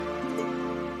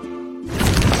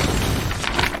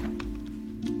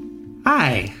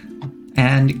Hi,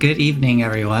 and good evening,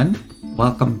 everyone.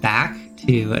 Welcome back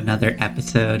to another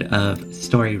episode of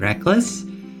Story Reckless.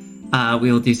 We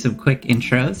will do some quick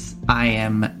intros. I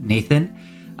am Nathan.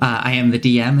 I am the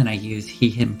DM, and I use he,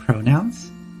 him pronouns.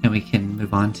 And we can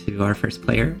move on to our first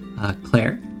player,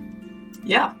 Claire.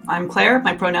 Yeah, I'm Claire.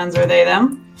 My pronouns are they,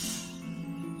 them.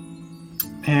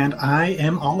 And I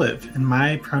am Olive, and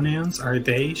my pronouns are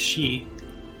they, she.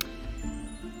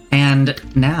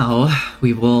 And now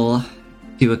we will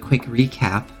do a quick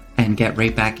recap and get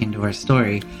right back into our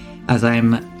story. As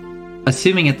I'm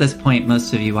assuming at this point,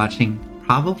 most of you watching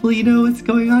probably know what's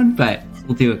going on, but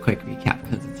we'll do a quick recap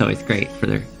because it's always great for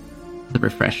the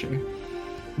refresher.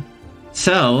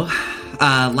 So,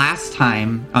 last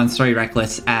time on Story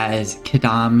Reckless, as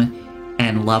Kadam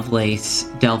and Lovelace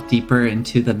delve deeper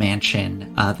into the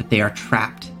mansion that they are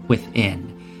trapped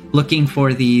within, looking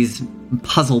for these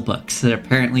puzzle books that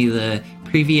apparently the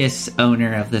previous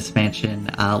owner of this mansion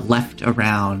left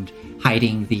around,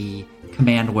 hiding the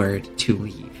command word to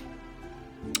leave.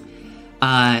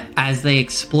 As they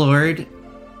explored,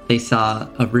 they saw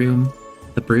a room,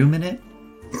 the broom in it,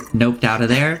 noped out of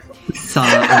there, saw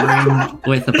a room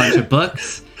with a bunch of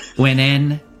books, went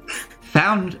in,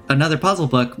 found another puzzle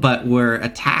book, but were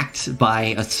attacked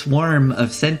by a swarm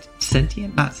of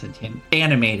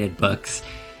animated books.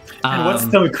 And what's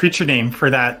the creature name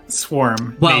for that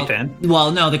swarm, Nathan?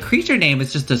 Well, no, the creature name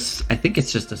is I think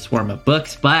it's just a swarm of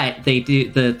books, but they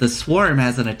do, the swarm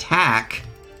has an attack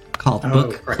called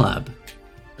Book Club.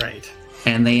 Right.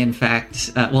 And they, in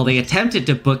fact, they attempted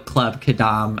to book club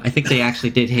Kadam. I think they actually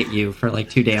did hit you for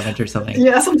like 2 damage or something.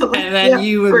 Yeah, something like that. And then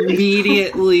you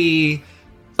immediately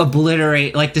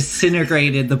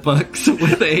disintegrated the books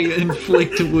with a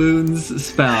inflict wounds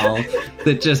spell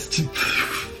that just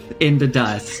into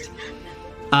dust.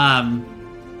 And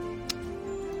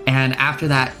after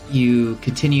that, you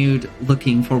continued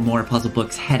looking for more puzzle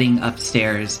books, heading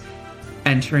upstairs,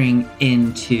 entering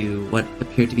into what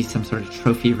appeared to be some sort of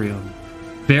trophy room.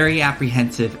 Very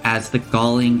apprehensive as the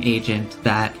galling reagent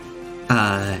that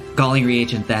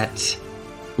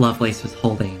Lovelace was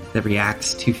holding that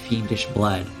reacts to fiendish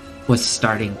blood was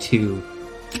starting to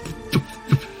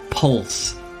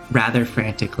pulse rather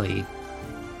frantically.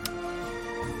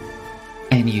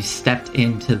 And you stepped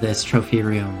into this trophy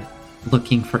room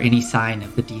looking for any sign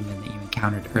of the demon that you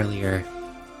encountered earlier.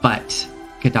 But,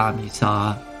 Kadam, you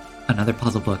saw another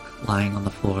puzzle book lying on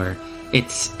the floor.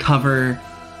 Its cover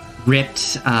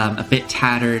ripped, a bit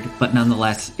tattered, but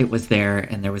nonetheless it was there,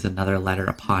 and there was another letter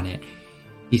upon it.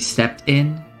 You stepped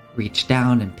in, reached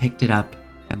down, and picked it up,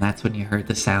 and that's when you heard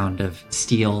the sound of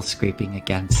steel scraping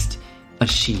against a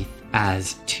sheath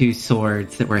as 2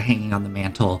 swords that were hanging on the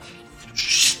mantle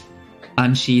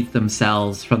unsheathed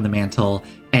themselves from the mantle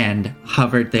and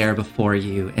hovered there before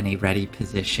you in a ready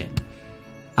position.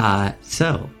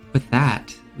 So, with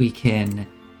that, we can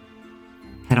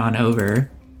head on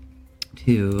over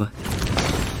to...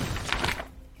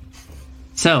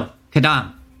 So,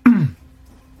 Kadam,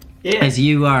 as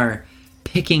you are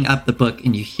picking up the book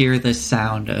and you hear the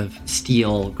sound of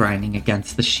steel grinding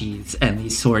against the sheaths and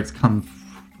these swords come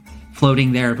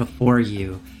floating there before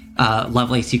you,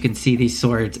 Lovelace, you can see these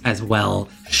swords as well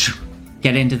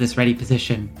get into this ready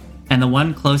position, and the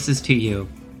one closest to you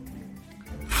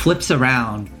flips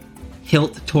around,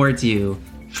 hilt towards you,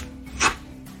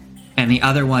 and the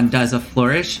other one does a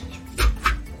flourish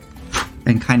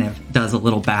and kind of does a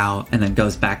little bow and then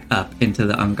goes back up into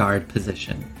the unguarded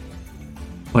position.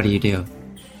 What do you do?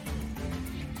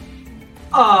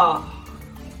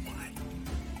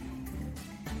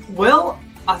 Well,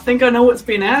 I think I know what's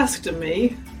being asked of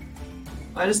me.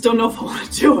 I just don't know if I want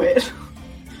to do it.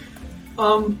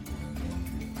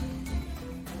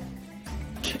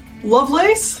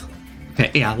 Lovelace?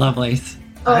 Okay, yeah, Lovelace.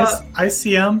 I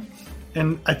see him,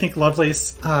 and I think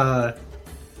Lovelace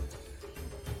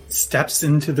steps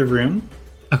into the room.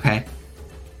 Okay.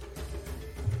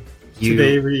 Do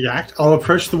they react? I'll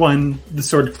approach the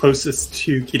sword closest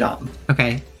to Kadam.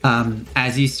 Okay.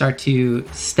 As you start to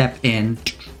step in,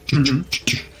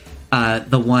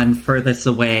 the one furthest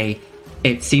away,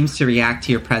 it seems to react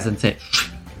to your presence. It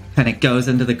kind of goes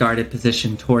into the guarded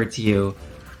position towards you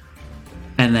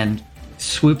and then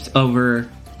swoops over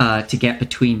to get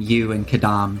between you and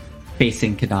Kadam,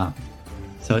 facing Kadam.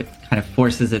 So it kind of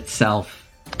forces itself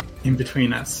in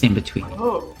between us. In between.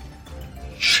 Oh.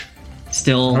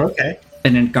 Still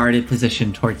in a guarded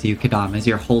position towards you, Kadam, as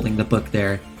you're holding the book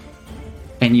there.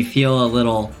 And you feel a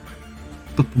little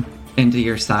into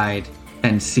your side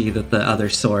and see that the other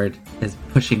sword is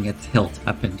pushing its hilt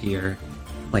up into your,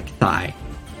 thigh.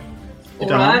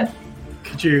 Kadam,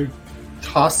 could you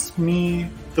toss me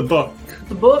the book.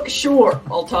 The book? Sure.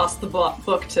 I'll toss the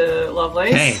book to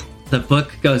Lovelace. Okay, the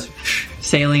book goes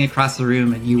sailing across the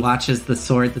room, and you watch as the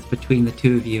sword that's between the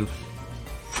two of you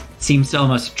seems to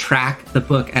almost track the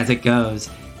book as it goes.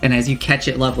 And as you catch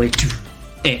it, Lovelace,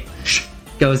 it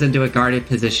goes into a guarded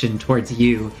position towards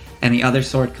you, and the other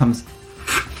sword comes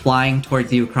flying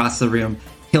towards you across the room,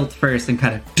 hilt first, and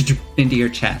kind of into your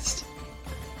chest.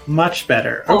 Much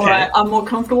better. Okay. All right, I'm more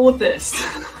comfortable with this.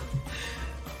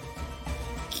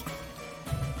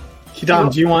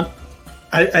 Kidam, do you want...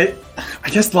 I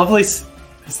guess Lovelace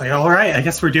is like, all right, I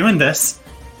guess we're doing this.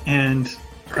 And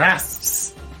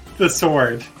grasps the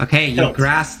sword. Okay, you hilt.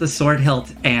 grasp the sword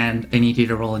hilt, and I need you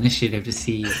to roll initiative to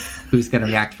see who's going to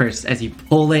react first. As you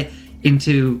pull it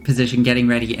into position, getting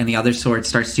ready, and the other sword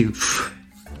starts to...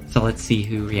 So let's see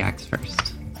who reacts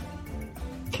first.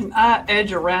 Can I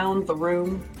edge around the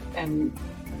room and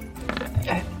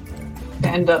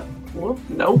end up... Whoop,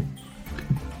 nope.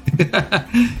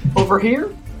 Over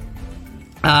here?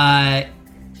 Yeah.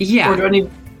 Or do I need...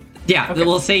 Yeah, Okay.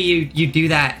 we'll say you do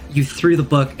that. You threw the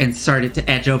book and started to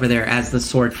edge over there as the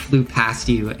sword flew past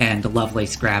you, and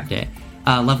Lovelace grabbed it.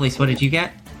 Lovelace, what did you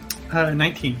get?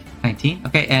 19. 19?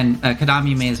 Okay, and Kadam,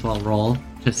 you may as well roll,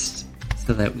 just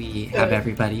so that we have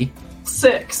everybody.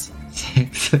 6.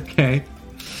 6, okay.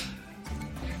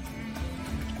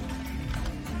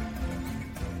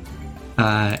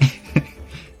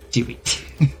 Do it.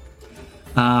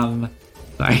 Sorry,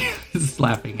 I was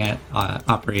laughing at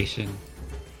Operation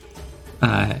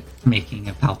making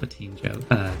a Palpatine joke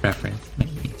reference.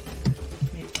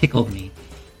 It tickled me.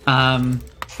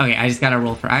 Okay, I just gotta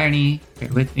roll for irony. Bear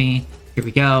with me. Here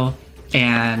we go.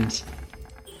 And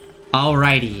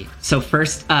alrighty. So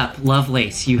first up,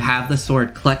 Lovelace, you have the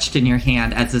sword clutched in your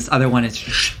hand as this other one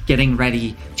is getting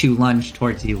ready to lunge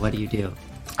towards you. What do you do?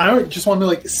 I just want to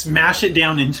like smash it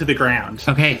down into the ground.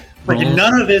 Okay. Like roll.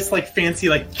 none of this like fancy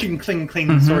like cling cling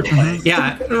cling sword play.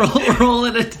 Yeah, roll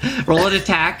an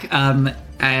attack.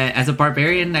 As a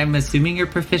barbarian, I'm assuming you're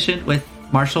proficient with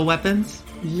martial weapons.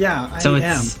 Yeah, I So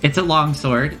am. it's a long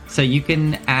sword, so you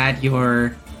can add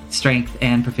your strength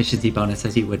and proficiency bonus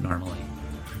as you would normally.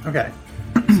 Okay.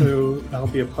 So that'll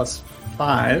be a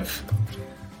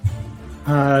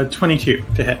 +5. 22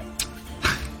 to hit.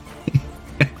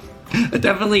 It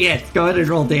definitely hits. Go ahead and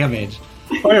roll damage.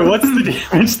 Okay, what's the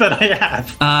damage that I have?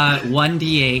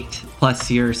 1d8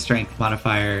 plus your strength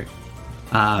modifier.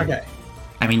 Okay.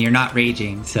 I mean, you're not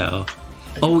raging, so...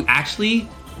 Oh, actually,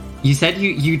 you said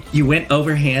you went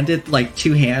overhanded, like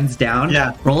two hands down.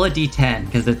 Yeah. Roll a d10,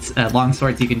 because it's long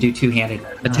swords, you can do two-handed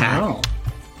attack. Oh.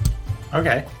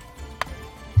 Okay.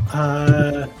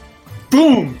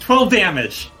 Boom! 12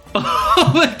 damage.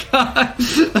 Oh my god!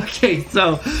 Okay,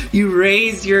 so you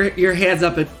raise your hands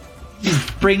up and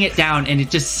bring it down, and it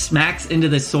just smacks into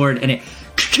the sword, and it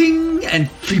and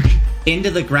into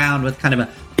the ground with kind of a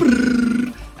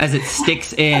as it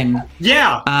sticks in.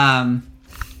 Yeah!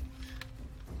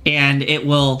 And it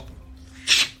will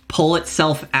pull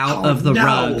itself out of the no.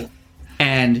 rug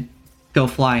and go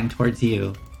flying towards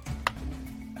you.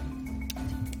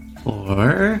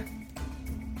 For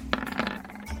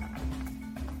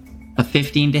a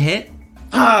 15 to hit.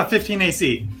 15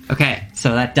 AC. Okay,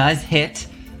 so that does hit.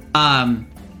 And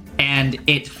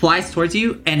it flies towards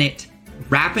you, and it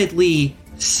rapidly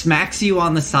smacks you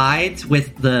on the sides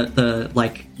with the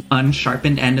like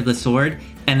unsharpened end of the sword,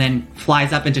 and then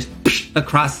flies up and just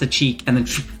across the cheek, and then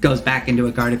goes back into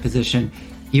a guarded position.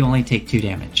 You only take 2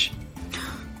 damage.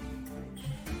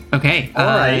 Okay. All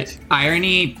right.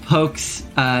 Irony pokes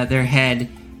their head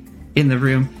in the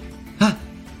room. Huh,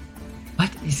 what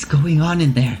is going on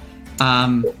in there?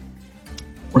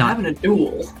 We're having a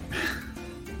duel.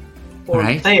 Or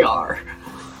Right. they are.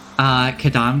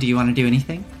 Kadam, do you want to do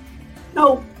anything?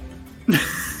 No.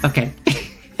 Okay.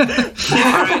 All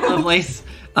right, Lovelace,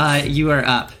 you are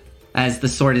up as the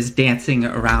sword is dancing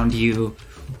around you.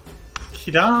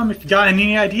 Kidam, if you got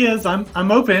any ideas,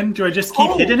 I'm open. Do I just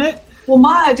keep hitting it? Well,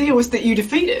 my idea was that you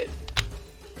defeat it.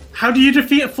 How do you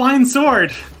defeat a flying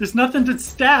sword? There's nothing to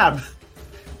stab.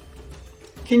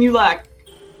 Can you, like,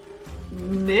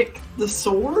 nick the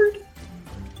sword?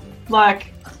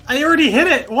 Like, I already hit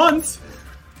it once.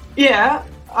 yeah,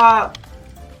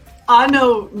 I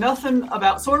know nothing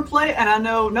about swordplay, and I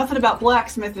know nothing about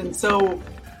blacksmithing, so...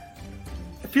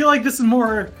 I feel like this is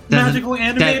more magical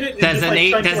animated. Does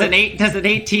an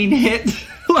 18 hit?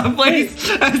 Lovelace,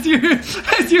 as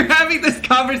you're having this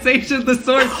conversation, the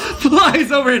sword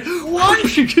flies over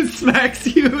and smacks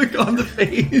you on the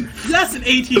face. Yes, an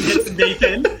 18 hits,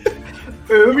 Nathan. Oops.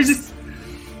 We're just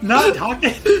not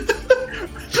talking.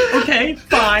 Okay,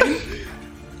 fine.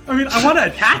 I mean, I want to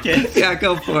attack it. Yeah,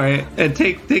 go for it. And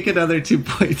take another 2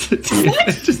 points of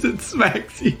damage as it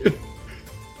smacks you.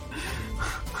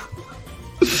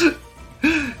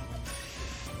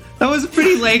 That was a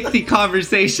pretty lengthy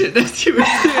conversation as you were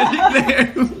standing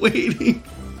there waiting.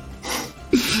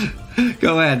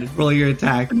 Go ahead, roll your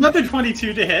attack. Another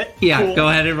 22 to hit. Yeah, Cool. go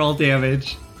ahead and roll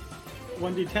damage.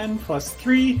 1d10 plus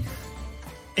 3.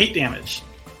 8 damage.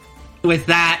 With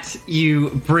that, you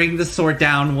bring the sword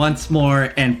down once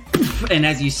more, and poof, and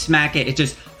as you smack it, it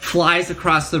just flies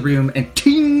across the room and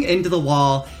ting into the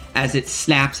wall as it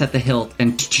snaps at the hilt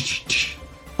and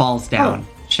falls down,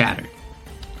 shattered.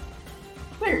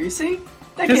 There, you see?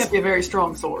 That Just- can't be a very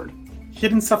strong sword.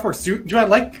 Hidden stuff works. Do I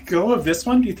let go of this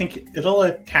one? Do you think it'll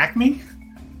attack me?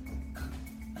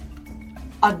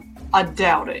 I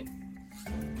doubt it.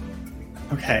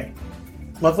 Okay.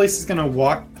 Lovelace is going to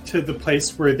walk to the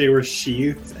place where they were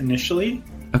sheathed initially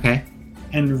Okay.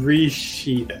 and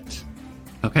resheath it.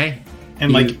 Okay.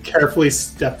 And, You- carefully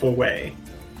step away.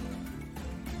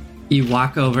 You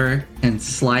walk over and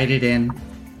slide it in,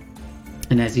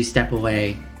 and as you step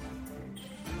away,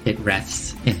 it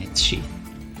rests in its sheath.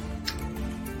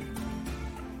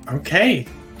 Okay,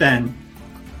 then.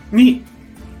 Neat.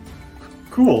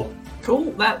 Cool.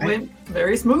 Cool, that went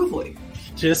very smoothly.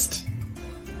 Just...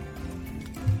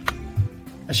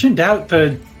 I shouldn't doubt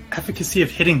the efficacy of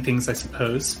hitting things, I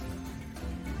suppose.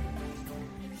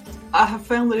 I have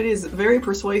found that it is very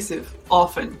persuasive,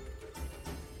 often.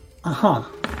 Uh-huh.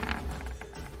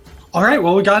 Alright,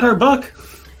 well, we got our book.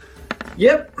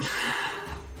 Yep.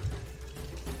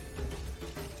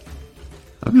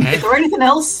 Okay. Is there anything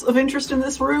else of interest in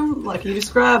this room? Like, you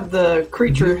described the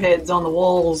creature heads on the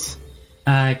walls.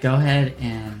 Go ahead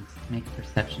and make a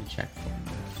perception check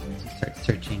for me as you start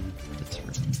searching this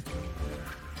room.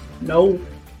 No.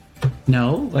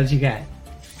 No? What'd you get?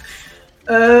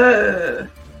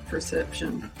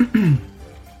 Perception.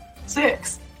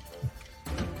 6.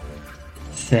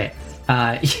 6.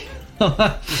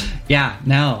 Yeah,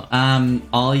 no.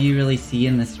 All you really see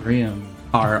in this room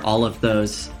are all of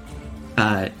those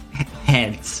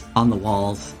heads on the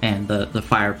walls and the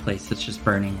fireplace that's just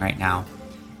burning right now.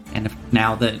 And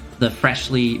now the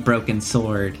freshly broken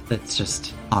sword that's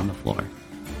just on the floor.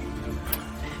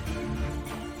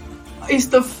 Is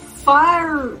the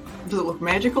fire... Does it look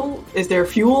magical? Is there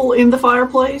fuel in the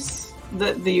fireplace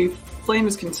that the flame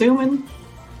is consuming?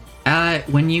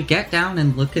 When you get down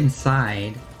and look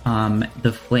inside,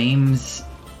 the flames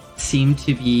seem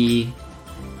to be...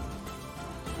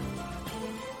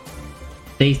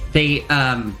 It's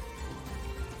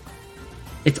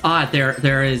odd. There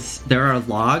are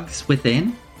logs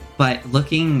within, but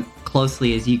looking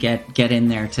closely as you get in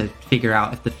there to figure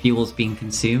out if the fuel's being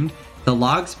consumed, the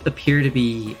logs appear to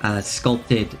be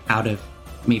sculpted out of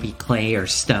maybe clay or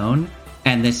stone,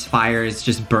 and this fire is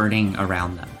just burning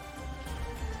around them.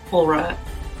 Alright.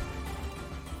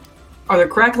 Are there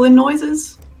crackling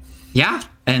noises? Yeah,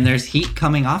 and there's heat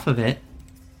coming off of it.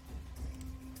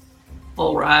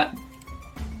 Alright.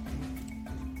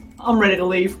 I'm ready to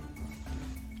leave.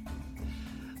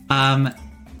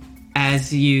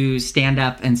 As you stand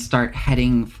up and start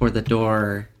heading for the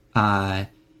door,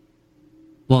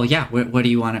 well, yeah. What do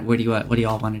you want? What do you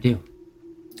all want to do?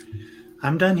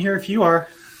 I'm done here if you are.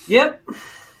 Yep.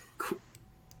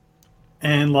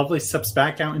 And Lovely steps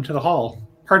back out into the hall.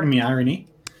 Pardon me, irony.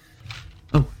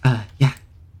 Oh, yeah.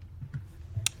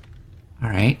 All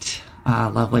right,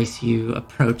 Lovelace, you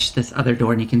approach this other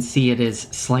door, and you can see it is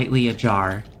slightly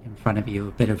ajar in front of you.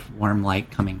 A bit of warm light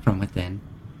coming from within.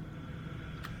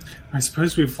 I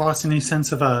suppose we've lost any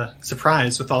sense of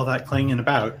surprise with all that clanging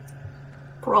about.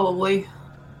 Probably.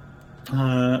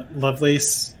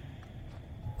 Lovelace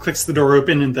clicks the door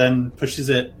open and then pushes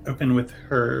it open with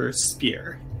her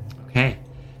spear. Okay,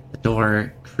 the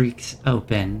door creaks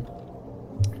open,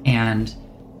 and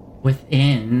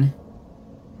within...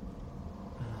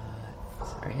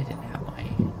 sorry, I didn't have my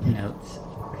notes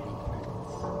ready for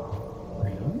this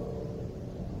room.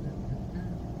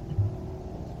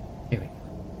 Here we go.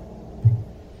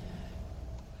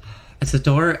 As the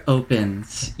door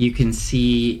opens, you can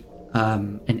see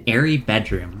an airy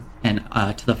bedroom, and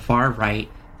to the far right,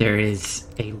 there is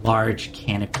a large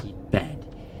canopied bed.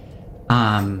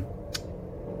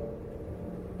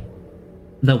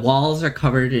 The walls are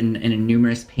covered in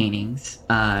numerous paintings,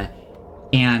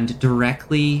 and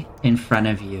directly in front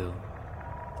of you,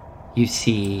 you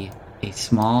see a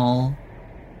small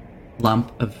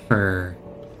lump of fur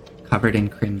covered in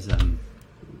crimson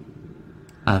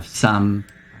of some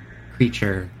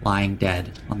creature lying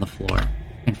dead on the floor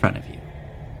in front of you.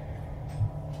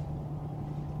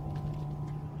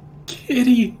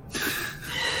 Kitty!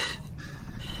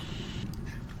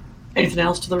 Anything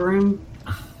else to the room?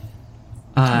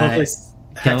 Lovely go-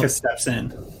 Heka steps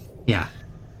in. Yeah.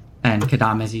 And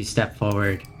Kadam, as you step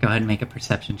forward, go ahead and make a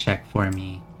perception check for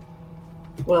me.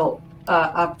 Well,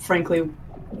 I frankly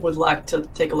would like to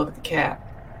take a look at the cat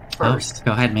first. Oh,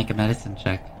 go ahead and make a medicine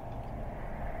check.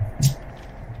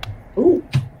 Ooh.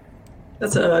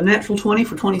 That's a natural 20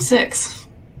 for 26.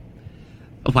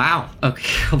 Wow. Okay.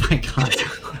 Oh my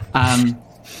god.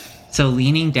 So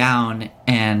leaning down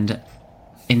and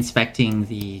inspecting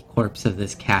the corpse of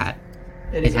this cat,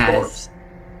 It is a corpse.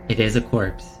 it is a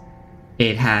corpse.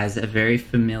 It has a very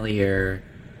familiar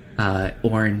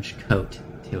orange coat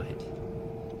to it.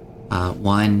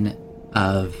 One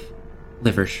of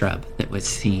liver shrub that was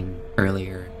seen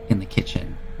earlier in the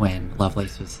kitchen when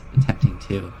Lovelace was attempting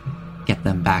to get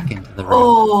them back into the room.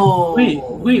 Oh!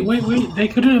 Wait. They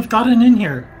couldn't have gotten in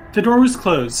here. The door was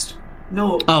closed.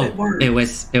 No, Oh, it weren't. it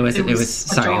was sorry, it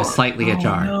was ajar. slightly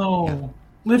ajar. No. Yeah.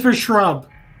 Liver shrub.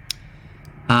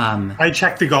 Um, I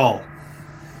checked the gall.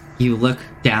 you look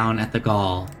down at the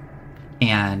gall,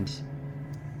 and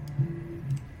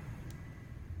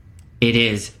it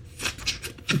is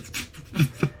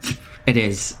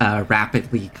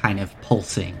rapidly kind of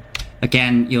pulsing.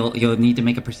 Again, you'll need to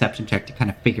make a perception check to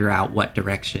kind of figure out what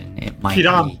direction it might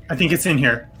Kidam, be. I think it's in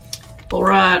here. All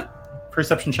right.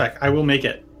 Perception check. I will make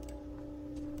it.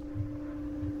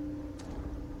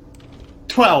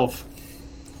 12.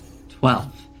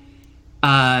 12.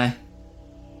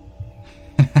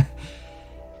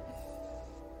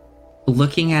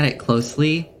 Looking at it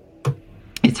closely,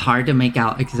 it's hard to make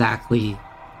out exactly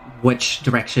which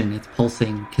direction it's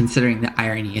pulsing, considering the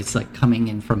irony is like coming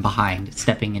in from behind,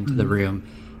 stepping into the room.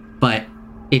 But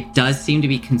it does seem to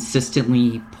be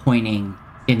consistently pointing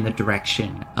in the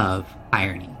direction of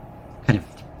irony. Kind of.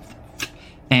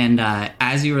 And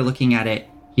as you were looking at it,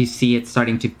 you see it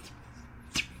starting to...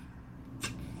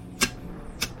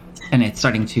 and it's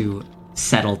starting to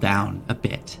settle down a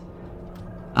bit.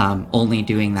 Only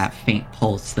doing that faint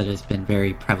pulse that has been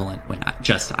very prevalent when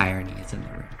just irony is in the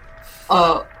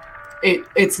room.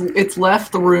 It's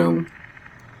left the room.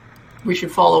 We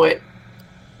should follow it.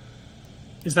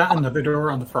 Is that another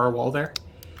door on the far wall there?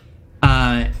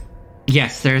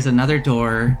 Yes, there's another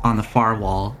door on the far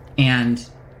wall, and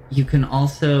you can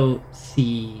also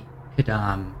see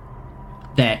Kadam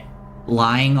that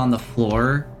lying on the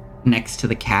floor next to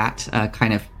the cat,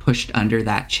 kind of pushed under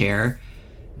that chair,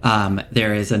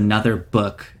 there is another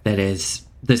book that is,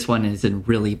 this one is in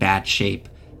really bad shape.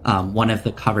 One of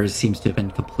the covers seems to have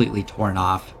been completely torn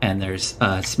off, and there's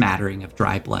a smattering of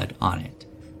dry blood on it.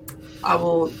 I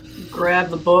will grab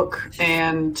the book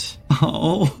and...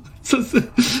 Oh,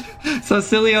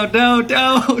 Cecilio, no,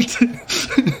 don't!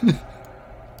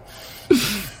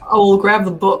 I will grab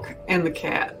the book and the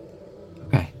cat.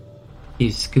 Okay.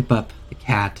 You scoop up the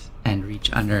cat and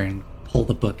reach under and pull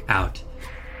the book out.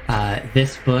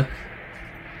 This book,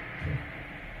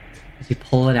 as you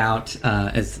pull it out,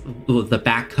 as the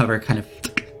back cover kind of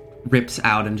rips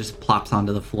out and just plops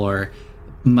onto the floor,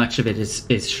 much of it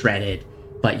is shredded,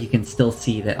 but you can still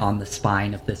see that on the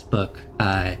spine of this book,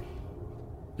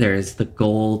 there is the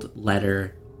gold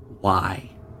letter Y.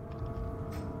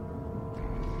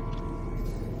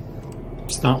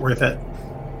 It's not worth it.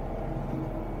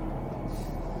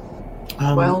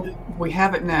 Well, we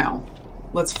have it now.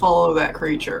 Let's follow that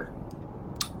creature.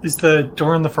 Is the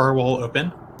door on the far wall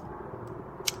open?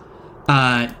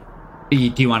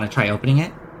 Do you want to try opening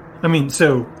it? I mean,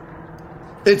 so...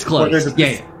 It's closed.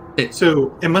 Yeah.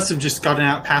 So it must have just gotten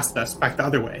out past us, back the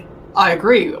other way. I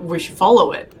agree. We should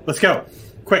follow it. Let's go.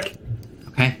 Quick.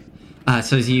 Okay.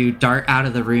 So as you dart out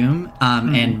of the room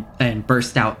and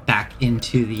burst out back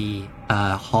into the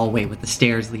hallway with the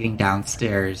stairs leading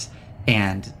downstairs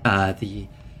and the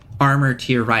armor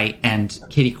to your right and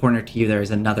kitty corner to you,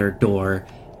 there's another door,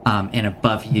 and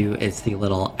above you is the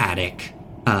little attic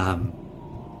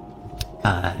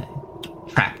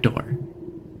trap door,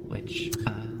 which...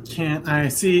 Can I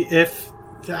see if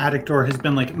the attic door has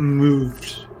been, like,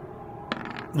 moved,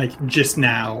 like, just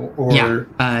now, or... Yeah,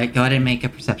 go ahead and make a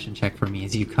perception check for me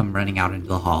as you come running out into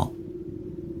the hall.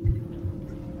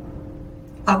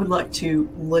 I would like to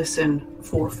listen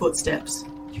for footsteps.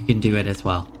 You can do it as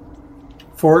well.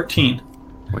 14.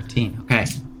 14, okay.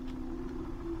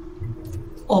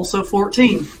 Also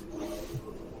 14.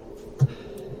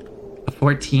 A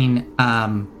 14,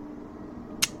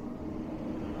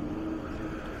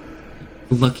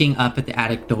 looking up at the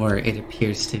attic door, it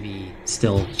appears to be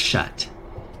still shut.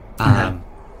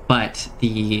 But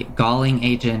the galling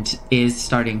agent is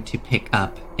starting to pick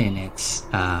up in its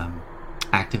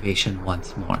activation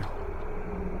once more.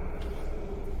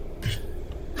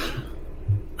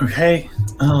 Okay.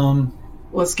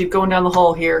 Let's keep going down the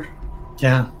hall here.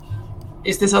 Yeah.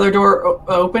 Is this other door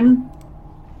open?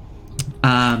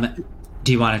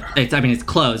 Do you want to? It's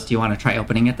closed. Do you want to try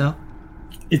opening it though?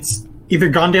 It's either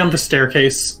gone down the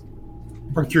staircase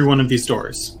or through one of these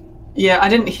doors. Yeah, I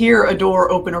didn't hear a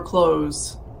door open or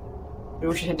close. Maybe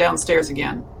we should head downstairs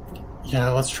again. Yeah,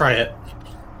 let's try it.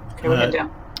 Okay, we'll head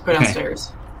down. Go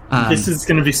downstairs. This is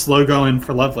going to be slow going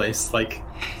for Lovelace. Like,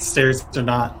 stairs are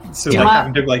not. So,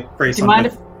 having to, brace do you mind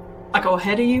if I go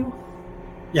ahead of you?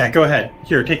 Yeah, go ahead.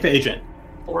 Here, take the agent.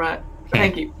 All right. Okay.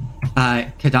 Thank you.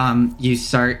 Kadam, you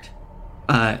start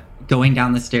going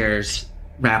down the stairs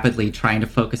rapidly, trying to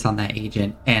focus on that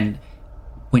agent. And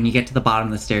when you get to the bottom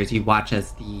of the stairs, you watch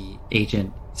as the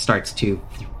agent starts to...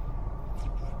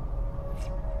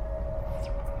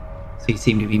 So you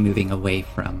seem to be moving away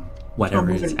from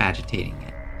whatever is agitating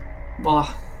it.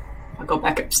 Well, I'll go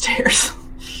back upstairs.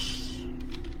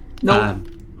 Nope.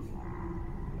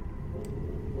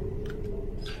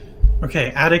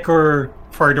 Okay, attic or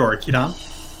far door, Kidan?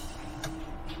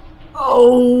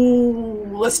 Oh,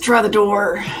 let's try the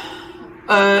door.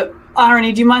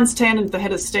 Irony, do you mind standing at the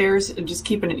head of the stairs and just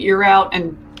keeping an ear out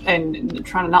and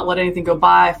trying to not let anything go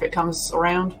by if it comes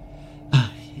around?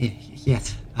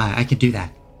 Yes, I could do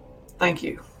that. Thank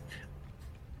you.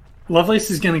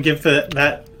 Lovelace is going to give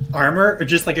that armor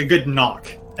just a good knock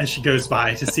as she goes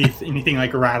by to see if anything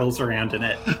rattles around in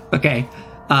it. Okay,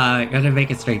 I'm gonna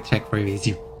make a strength check for you as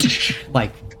you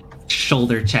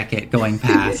shoulder check it going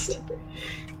past.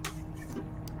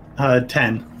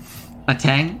 10. A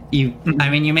 10? You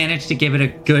managed to give it a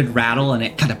good rattle and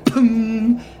it kind of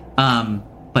boom,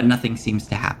 but nothing seems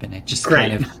to happen. It just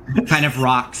kind of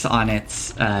rocks on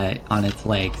its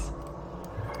legs.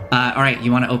 All right,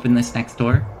 you want to open this next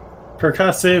door?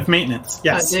 Percussive maintenance.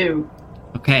 Yes, I do.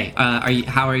 Okay.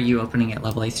 How are you opening it,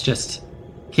 Lovelace? Just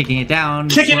kicking it down?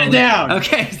 Kicking it down.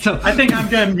 Okay, so I think I'm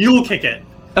gonna mule kick it.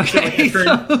 Okay,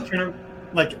 turn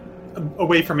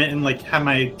away from it and have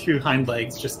my two hind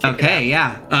legs just kick it out.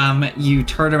 Yeah. You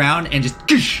turn around and just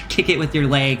kick it with your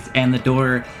legs, and the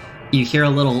door. You hear a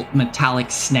little metallic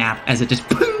snap as it just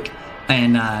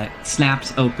and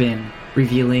snaps open,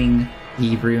 revealing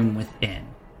the room within.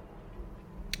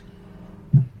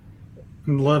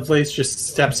 Lovelace just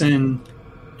steps in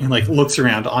and looks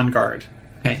around on guard.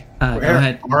 Okay, Where go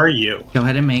ahead. are you? Go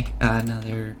ahead and make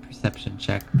another perception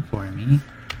check for me.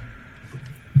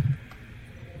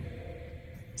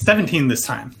 17 this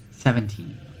time.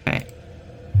 17. Okay.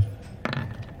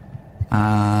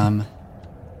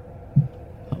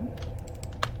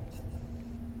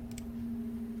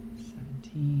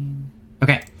 17.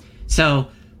 Okay. So,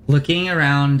 looking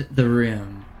around the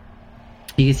room,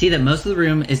 you can see that most of the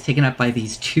room is taken up by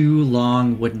these two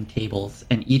long wooden tables,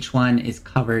 and each one is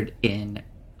covered in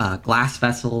glass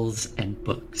vessels and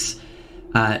books.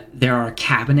 There are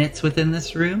cabinets within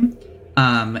this room,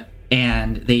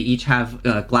 and they each have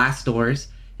glass doors.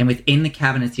 And within the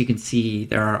cabinets, you can see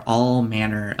there are all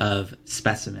manner of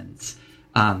specimens.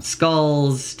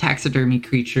 Skulls, taxidermy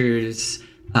creatures,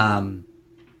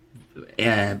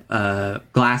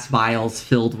 glass vials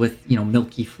filled with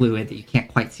milky fluid that you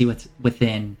can't quite see what's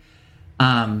within,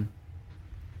 and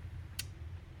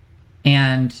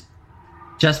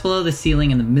just below the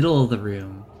ceiling in the middle of the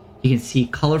room you can see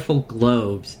colorful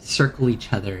globes circle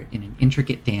each other in an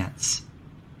intricate dance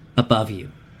above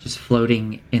you, just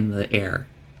floating in the air.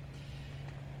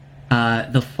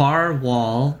 The far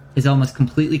wall is almost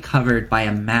completely covered by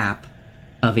a map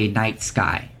of a night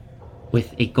sky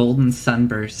with a golden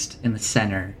sunburst in the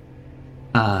center,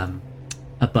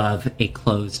 above a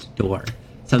closed door.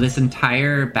 So this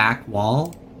entire back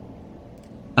wall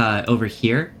over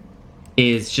here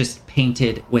is just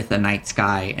painted with a night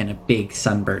sky and a big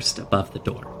sunburst above the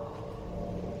door.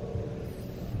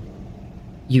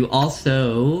 You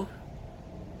also...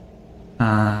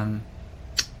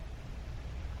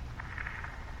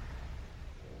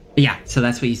 yeah, so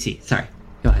that's what you see. Sorry,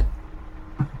 go ahead.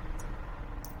 I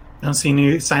don't see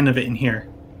any sign of it in here.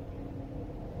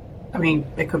 I mean,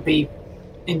 it could be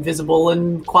invisible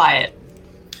and quiet.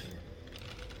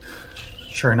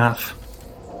 Sure enough.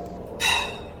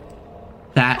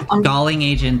 That galling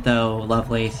agent, though,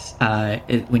 Lovelace,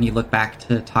 when you look back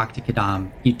to talk to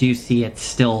Kadam, you do see it's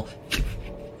still...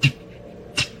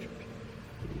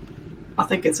 I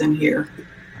think it's in here.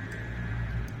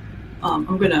 I'm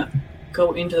going to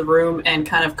go into the room and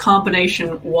kind of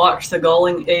combination watch the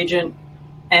galling agent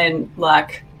and,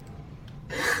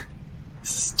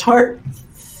 start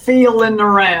feeling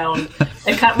around.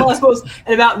 And kind of, well, I suppose,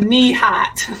 at about knee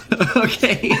height.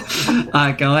 Okay.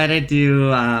 Go ahead and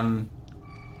do...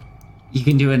 you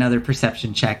can do another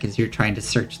perception check as you're trying to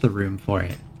search the room for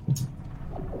it.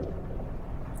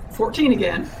 14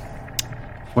 again.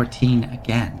 14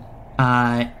 again.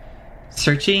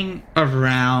 Searching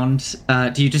around,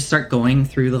 do you just start going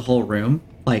through the whole room?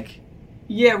 Like,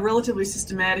 Yeah, relatively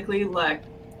systematically, like,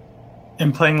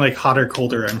 And playing like hot or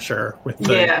colder, I'm sure, with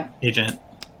the agent.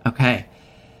 okay.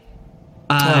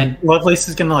 Lovelace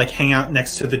is gonna like hang out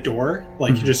next to the door,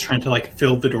 like just trying to like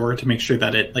fill the door to make sure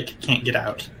that it like can't get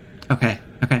out. Okay.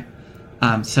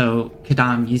 So,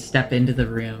 Kadam, you step into the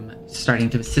room, starting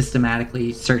to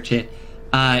systematically search it.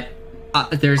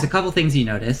 There's a couple things you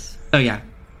notice. Oh, yeah.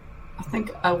 I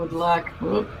think I would like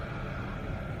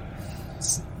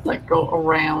go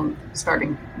around,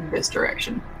 starting this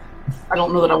direction. I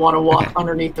don't know that I want to walk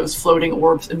underneath those floating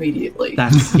orbs immediately.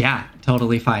 That's, yeah,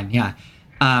 totally fine, yeah.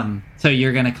 So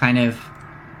you're going to kind of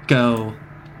go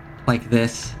like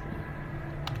this.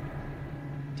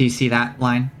 Do you see that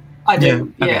line? I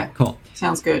do, yeah. Okay, cool.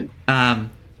 Sounds good. All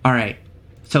right.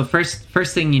 So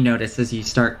first thing you notice as you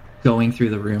start going through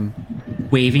the room,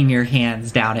 waving your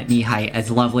hands down at knee height as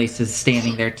Lovelace is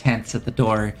standing there tense at the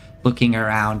door, looking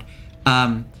around.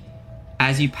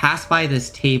 As you pass by this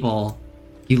table,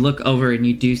 you look over and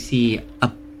you do see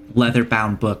a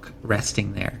leather-bound book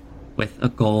resting there with a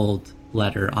gold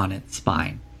letter on its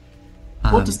spine.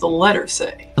 What does the letter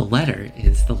say? The letter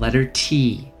is the letter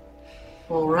T.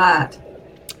 All right.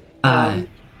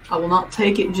 I will not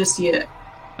take it just yet.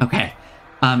 Okay.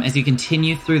 As you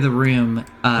continue through the room,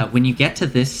 when you get to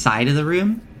this side of the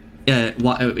room,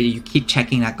 you keep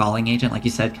checking that galling agent, like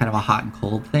you said, kind of a hot and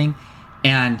cold thing,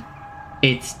 and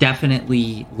it's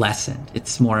definitely lessened.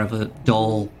 It's more of a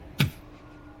dull...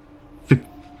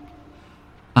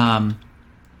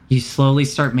 You slowly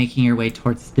start making your way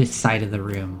towards this side of the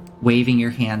room, waving your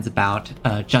hands about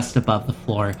just above the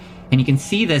floor, and you can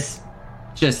see this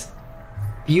just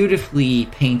beautifully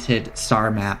painted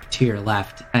star map to your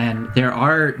left, and there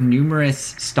are numerous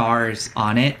stars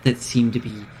on it that seem to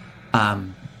be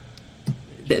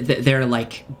they're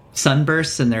like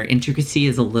sunbursts, and their intricacy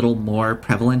is a little more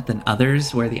prevalent than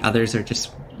others, where the others are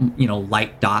just,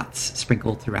 light dots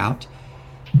sprinkled throughout.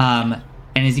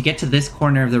 And as you get to this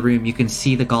corner of the room, you can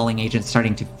see the galling agent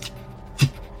starting to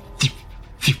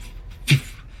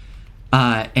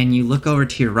and you look over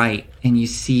to your right, and you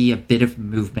see a bit of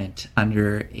movement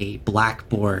under a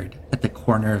blackboard at the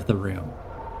corner of the room.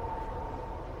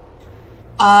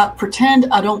 Pretend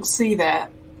I don't see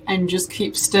that, and just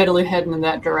keep steadily heading in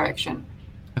that direction.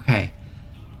 Okay.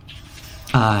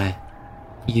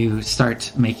 You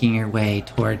start making your way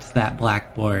towards that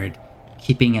blackboard,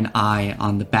 keeping an eye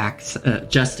on the backs,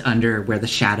 just under where the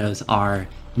shadows are.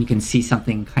 You can see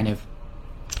something kind of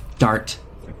dart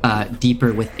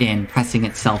deeper within, pressing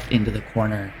itself into the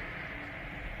corner.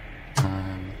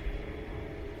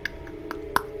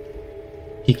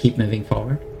 You keep moving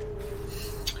forward?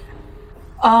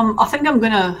 I think I'm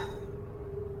gonna...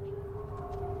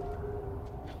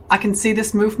 I can see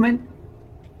this movement.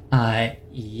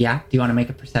 Yeah. Do you want to make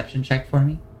a perception check for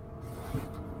me?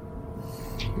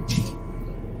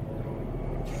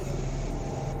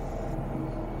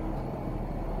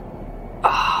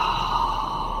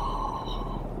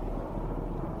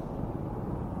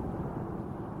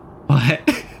 What?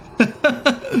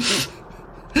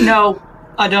 No,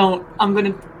 I don't. I'm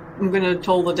gonna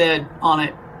toll the dead on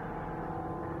it.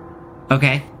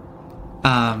 Okay.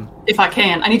 If I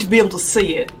can. I need to be able to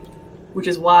see it, which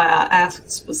is why I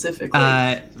asked specifically.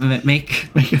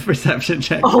 Make a perception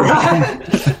check. All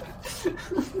right.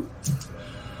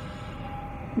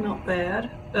 Not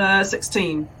bad.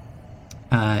 16.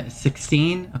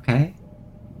 16. Okay.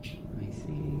 Let me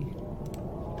see.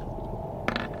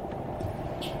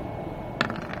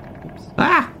 Oops.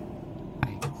 Ah.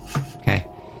 Okay.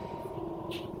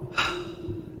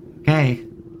 Okay.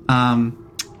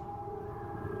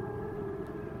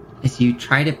 As you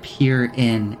try to peer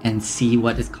in and see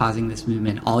what is causing this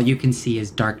movement, all you can see is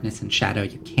darkness and shadow.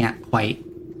 You can't quite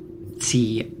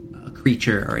see a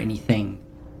creature or anything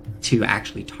to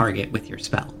actually target with your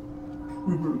spell.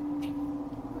 Mm-hmm.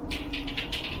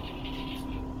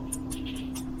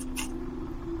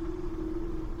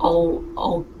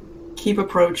 I'll keep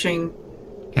approaching.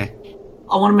 Okay.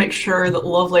 I want to make sure that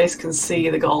Lovelace can see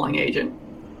the galling agent.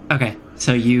 Okay,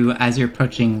 so you, as you're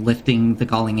approaching, lifting the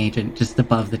galling agent just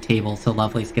above the table so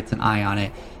Lovelace gets an eye on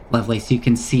it. Lovelace, you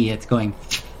can see it's going...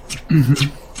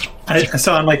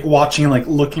 So I'm like watching, like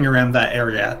looking around that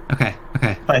area. Okay.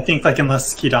 But I think like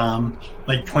unless Kidam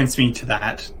like points me to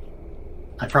that,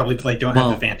 I probably like don't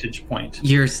have a vantage point.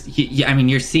 You're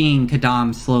seeing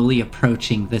Kadam slowly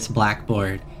approaching this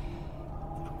blackboard.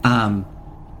 And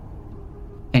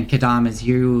Kadam, as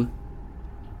you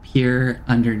peer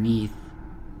underneath,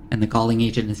 and the galling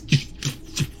agent is...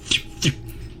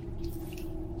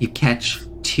 You catch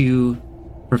two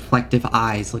reflective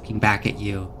eyes looking back at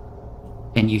you,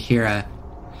 and you hear a...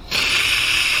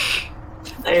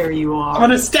 There you are. I'm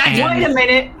gonna stack it. Wait a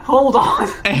minute. Hold on.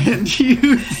 And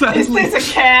you suddenly... Is this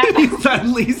a cat? You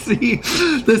suddenly see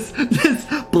this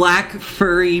black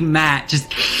furry mat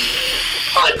just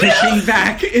pushing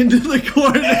back into the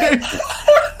corner.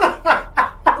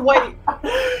 Wait.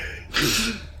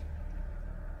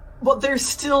 But there's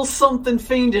still something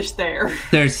fiendish there.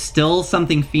 There's still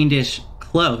something fiendish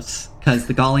close, because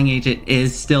the galling agent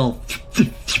is still...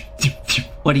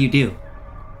 What do you do?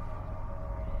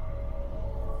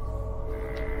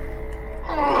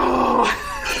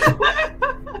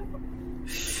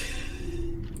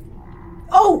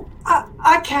 Oh,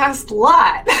 I cast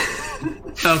light.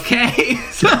 Okay,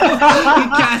 so you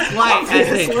cast light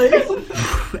Obviously.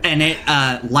 and it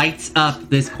lights up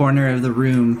this corner of the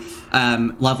room.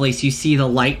 Lovelace, you see the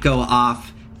light go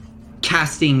off,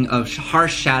 casting a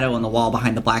harsh shadow on the wall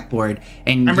behind the blackboard,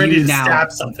 and I'm ready to now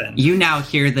stab something. you now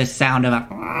hear the sound of a...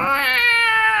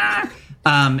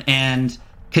 and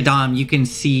Kadam, you can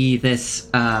see this...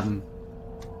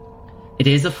 It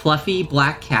is a fluffy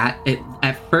black cat.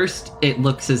 At first, it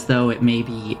looks as though it may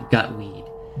be Gutweed.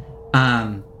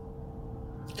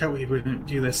 Gutweed wouldn't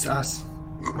do this to us.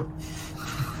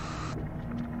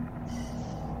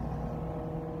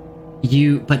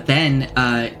 But then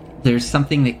there's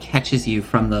something that catches you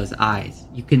from those eyes.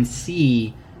 You can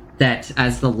see that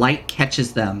as the light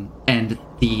catches them and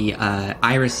the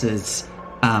irises,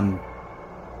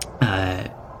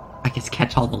 I guess,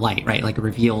 catch all the light, right? Like, it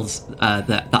reveals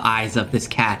the eyes of this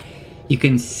cat. You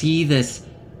can see this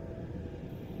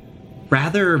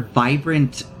rather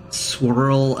vibrant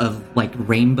swirl of, like,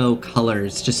 rainbow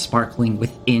colors just sparkling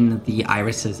within the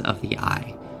irises of the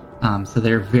eye. So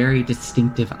they're very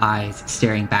distinctive eyes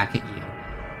staring back at you.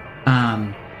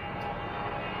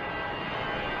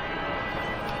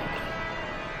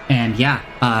 And yeah,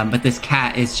 but this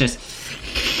cat is just...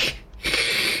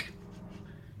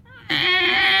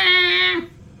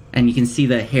 And you can see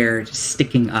the hair just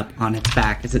sticking up on its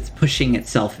back as it's pushing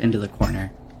itself into the corner.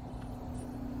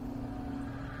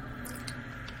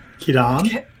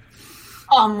 Kidam?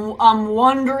 I'm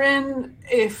wondering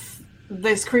if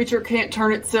this creature can't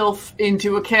turn itself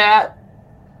into a cat.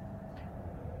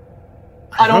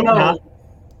 I don't know. Not.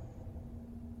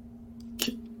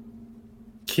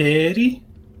 Kitty?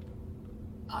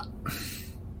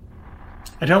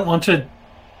 I don't want to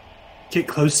get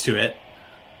close to it.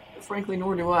 Frankly,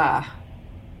 nor do I.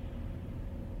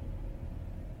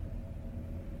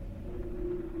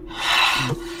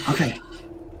 Okay.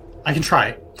 I can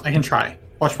try.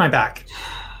 Watch my back.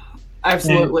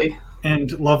 Absolutely.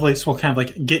 And Lovelace will kind of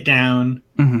like get down,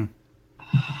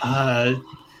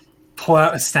 pull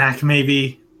out a snack,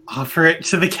 maybe offer it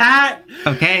to the cat.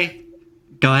 Okay.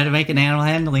 Go ahead and make an animal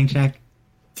handling check.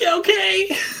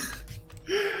 Okay.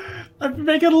 I've been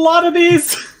making a lot of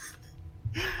these.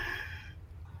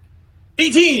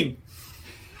 18.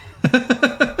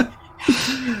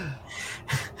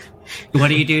 What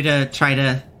do you do to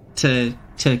try to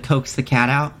coax the cat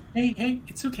out? Hey,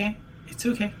 it's okay. It's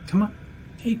okay. Come on.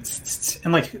 Hey,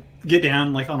 and like get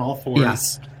down like on all fours. Yeah.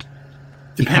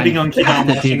 Depending on Kidam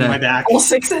watching my back. All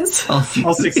sixes? All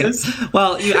sixes? Yeah.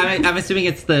 Well, I'm assuming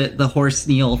it's the horse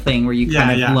kneel thing where you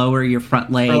kind of lower your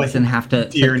front legs like and have to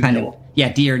kind of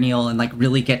deer kneel and like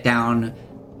really get down,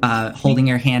 holding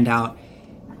your hand out.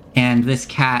 And this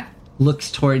cat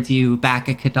looks towards you, back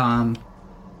at Kidam.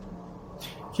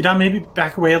 Kidam, maybe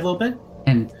back away a little bit?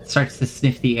 And starts to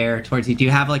sniff the air towards you. Do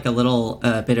you have like a little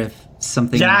bit of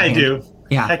something? Yeah, I do.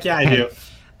 Yeah. Heck yeah, I do.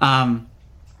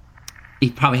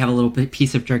 You probably have a little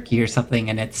piece of jerky or something,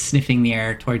 and it's sniffing the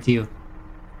air towards you.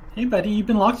 Hey, buddy, you've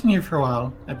been locked in here for a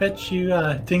while. I bet you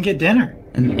didn't get dinner.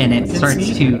 And it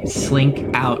starts to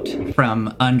slink out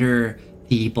from under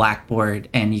the blackboard,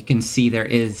 and you can see there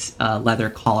is a leather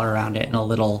collar around it and a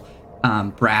little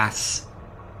brass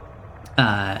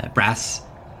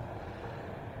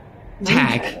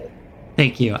tag.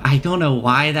 Thank you. I don't know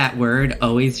why that word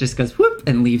always just goes whoop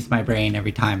and leaves my brain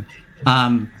every time.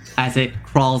 As it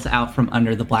crawls out from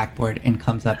under the blackboard and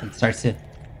comes up and starts to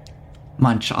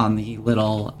munch on the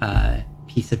little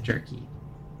piece of jerky.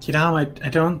 Kidam, I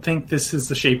don't think this is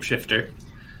the shapeshifter.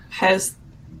 Has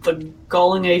the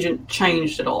galling agent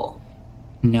changed at all?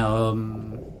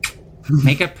 No.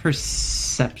 Make a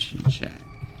perception check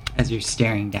as you're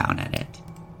staring down at it.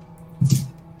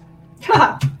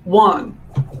 Ha! 1.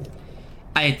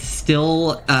 It's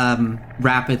still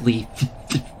rapidly,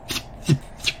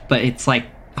 but it's like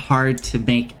hard to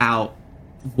make out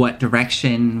what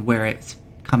direction, where it's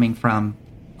coming from.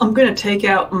 I'm going to take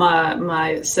out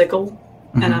my sickle,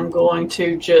 and I'm going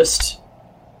to just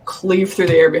cleave through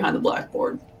the air behind the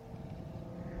blackboard.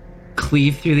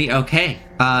 Cleave through the... Okay.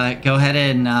 Go ahead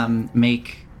and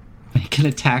make an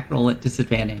attack roll at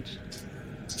disadvantage.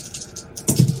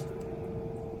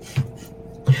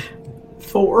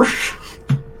 4.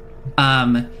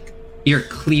 You're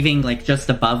cleaving like just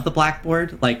above the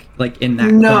blackboard, like in that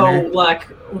corner? corner? Like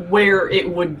where it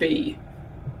would be.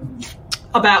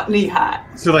 About knee height.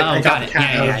 So like I got the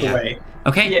cat out of the way.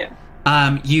 Okay.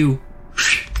 Yeah. You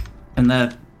and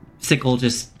the sickle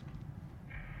just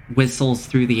whistles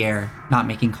through the air, not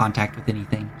making contact with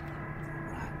anything.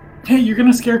 Hey, you're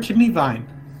gonna scare Kidney Vine.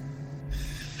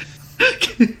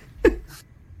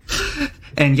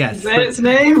 And yes, is that its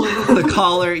name? The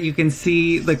collar, you can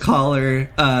see the collar,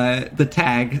 the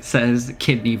tag says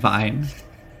Kidney Vine.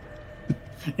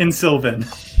 In Sylvan.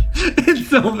 In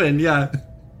Sylvan, yeah.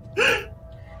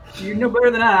 You know better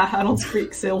than I don't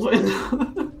speak Sylvan.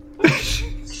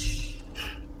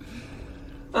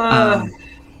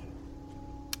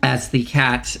 As the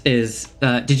cat is...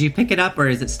 did you pick it up, or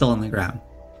is it still on the ground?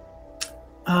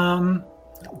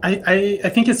 I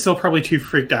think it's still probably too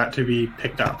freaked out to be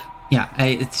picked up. Yeah,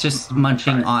 it's just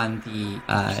munching on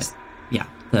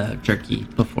the jerky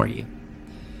before you.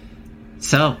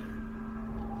 So,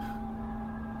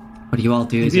 what do you all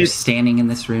do? Is you're standing in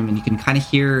this room, and you can kind of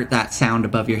hear that sound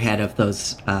above your head of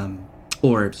those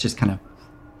orbs just kind of...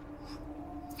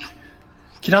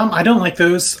 Kidam, I don't like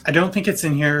those. I don't think it's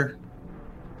in here.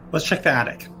 Let's check the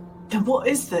attic. Then what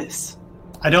is this?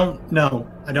 I don't know.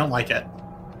 I don't like it.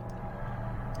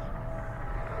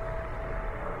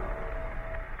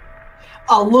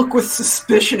 I'll look with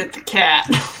suspicion at the cat.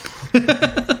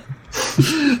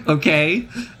 Okay.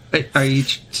 Are you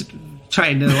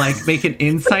trying to, like, make an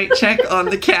insight check on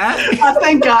the cat? I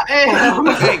think I am.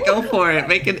 Okay, go for it.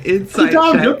 Make an insight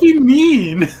Kidam, check. don't be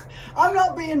mean. I'm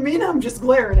not being mean, I'm just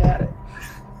glaring at it.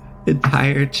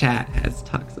 Entire chat has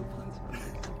toxoplasma.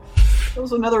 That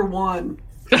was another 1.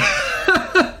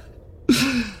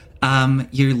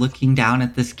 You're looking down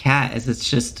at this cat as it's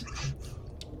just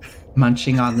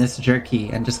munching on this jerky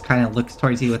and just kind of looks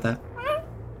towards you with a...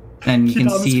 And you can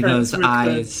see those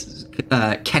eyes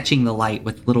catching the light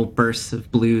with little bursts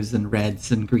of blues and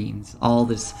reds and greens. All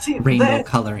this rainbow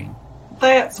coloring.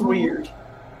 That's weird.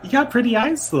 You got pretty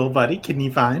eyes, little buddy. Kidney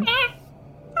Vine.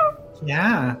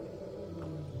 Yeah.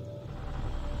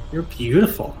 You're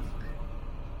beautiful.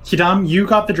 Kidam, you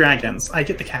got the dragons. I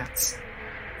get the cats.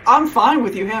 I'm fine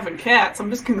with you having cats. I'm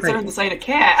just concerned this ain't a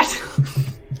cat.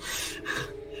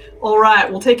 All right,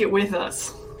 we'll take it with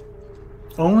us.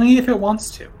 Only if it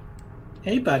wants to.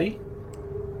 Hey, buddy.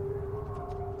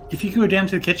 If you go down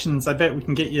to the kitchens, I bet we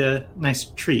can get you a nice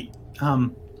treat.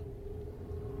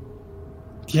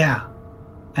 Yeah.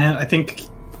 And I think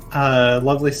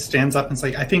Lovely stands up and is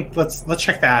like, I think let's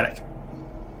check the attic.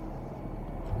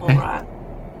 All right.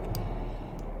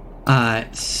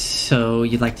 So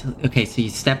you'd like to... Okay, so you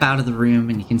step out of the room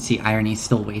and you can see Irony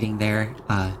still waiting there.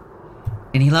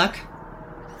 Any luck?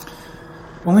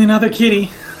 Only another kitty.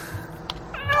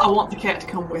 I want the cat to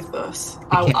come with us.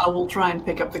 I will try and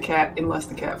pick up the cat unless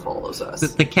the cat follows us.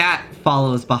 The cat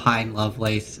follows behind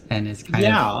Lovelace and is kind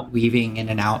of weaving in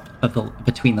and out of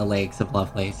between the legs of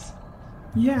Lovelace.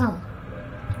 Yeah.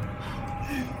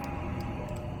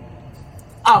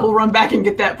 I will run back and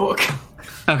get that book.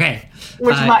 Okay.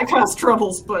 Which might cause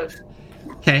troubles, but...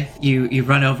 Okay, you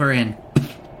run over and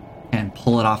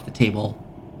pull it off the table.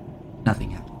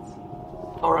 Nothing happens.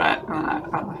 Alright,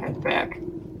 I'll head back.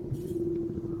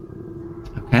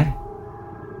 Okay.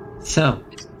 So...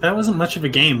 That wasn't much of a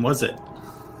game, was it?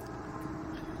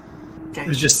 Okay. It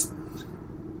was just...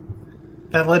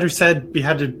 That letter said we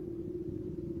had to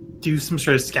do some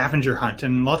sort of scavenger hunt,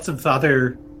 and lots of the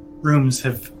other rooms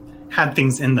have had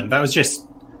things in them. That was just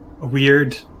a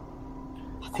weird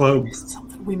globe.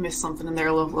 We missed something in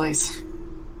there, Lovelace.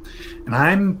 And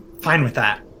I'm fine with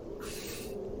that.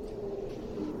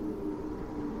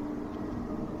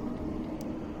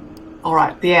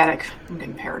 Alright, the attic. I'm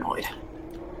getting paranoid.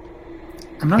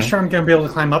 I'm not sure I'm going to be able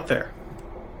to climb up there.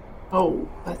 Oh,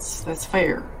 that's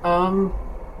fair. Do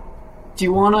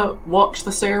you want to watch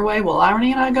the stairway while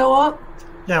Irony and I go up?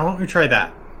 Yeah, why don't we try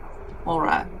that?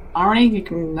 Alright. Irony, you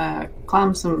can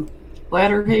climb some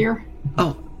ladder here.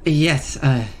 Oh, yes.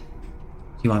 Do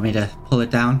you want me to pull it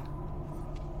down?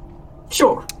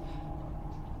 Sure.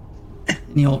 And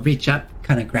you'll reach up,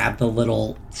 kind of grab the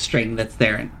little string that's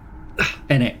there,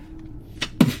 and it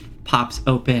pops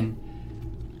open.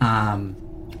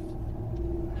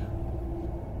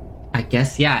 I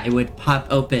guess, yeah, it would pop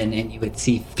open and you would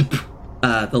see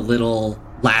the little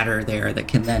ladder there that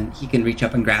he can reach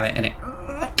up and grab it, and it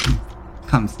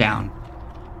comes down.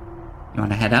 You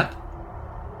want to head up?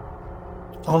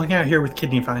 I'll hang out here with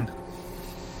Kidney Vine.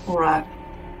 All right.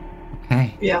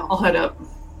 Okay. Yeah, I'll head up.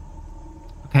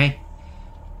 Okay.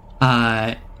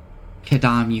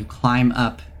 Kadam, you climb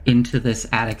up into this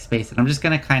attic space, and I'm just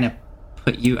going to kind of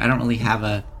put you... I don't really have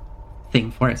a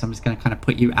thing for it, so I'm just going to kind of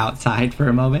put you outside for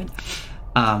a moment.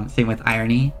 Same with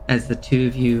Irony, as the two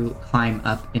of you climb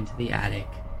up into the attic.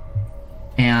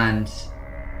 And...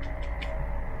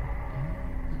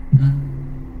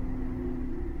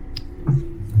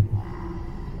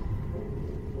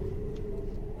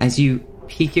 as you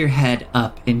peek your head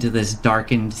up into this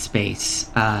darkened space,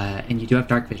 and you do have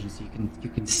dark vision, so you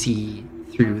can see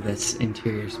through this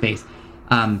interior space.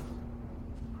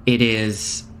 It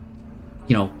is,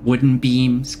 wooden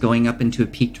beams going up into a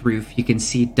peaked roof. You can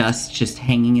see dust just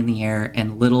hanging in the air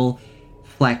and little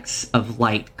flecks of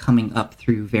light coming up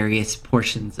through various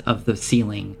portions of the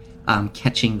ceiling,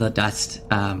 catching the dust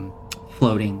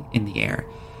floating in the air.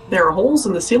 There are holes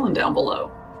in the ceiling down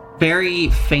below. Very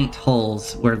faint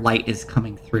holes where light is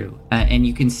coming through, and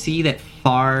you can see that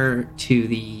far to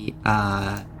the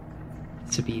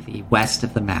west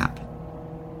of the map,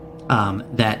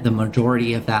 that the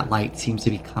majority of that light seems to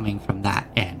be coming from that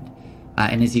end.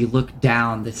 And as you look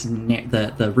down,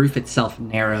 the roof itself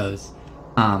narrows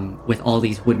with all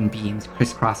these wooden beams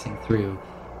crisscrossing through,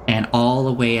 and all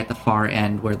the way at the far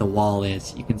end where the wall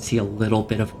is, you can see a little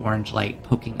bit of orange light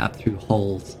poking up through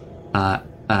holes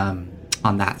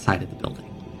on that side of the building.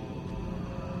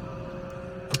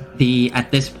 At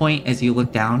this point, as you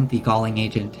look down, the Galling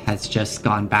agent has just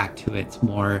gone back to its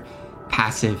more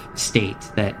passive state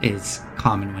that is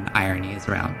common when Irony is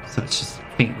around. So it's just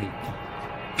faintly...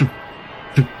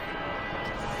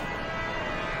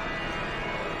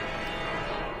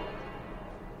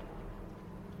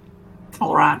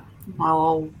 All right.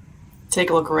 I'll take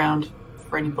a look around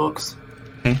for any books.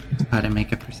 Okay, go ahead and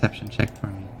make a perception check for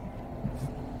me.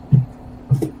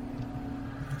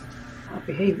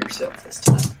 Behave yourself this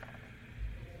time.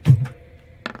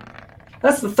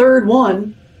 That's the third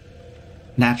one.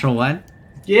 Natural 1?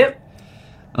 Yep.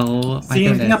 Oh, my See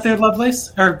anything goodness. up there,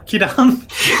 Lovelace? Or Kidam?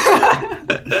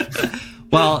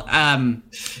 Well, I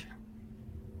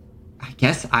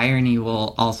guess Irony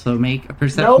will also make a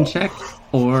perception check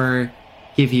or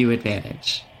give you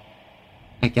advantage.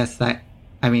 I guess that...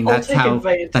 I mean, I'll that's take how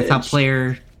advantage.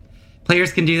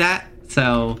 players can do that,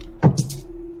 so...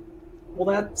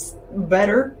 Well, that's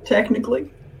better,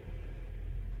 technically.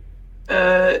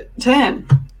 10.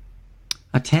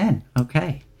 A 10,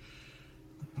 okay.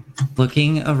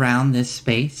 Looking around this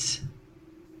space,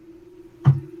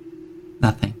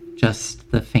 nothing. Just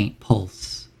the faint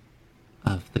pulse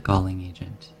of the Galling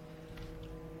agent.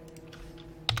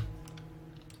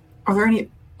 Are there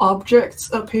any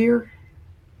objects up here?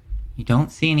 You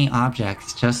don't see any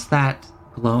objects, just that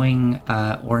glowing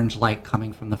orange light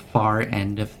coming from the far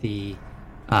end of the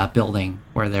building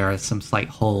where there are some slight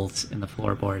holes in the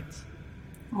floorboards.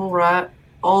 All right.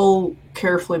 I'll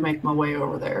carefully make my way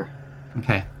over there.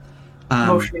 Okay.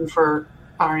 Motioning for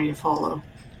Irony to follow.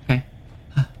 Okay.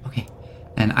 Okay.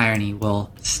 And Irony will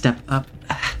step up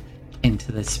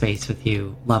into this space with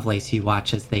you. Lovelace, you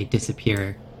watch as they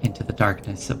disappear into the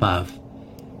darkness above.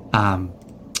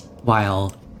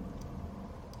 While...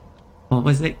 What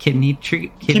was it? Kidney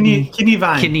Vine. Kidney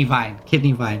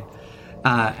Vine.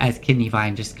 As Kidney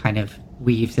Vine just kind of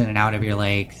weaves in and out of your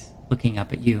legs, looking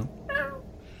up at you.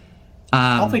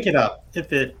 I'll pick it up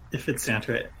if it's down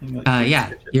to it.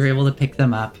 Yeah, you're able to pick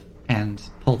them up and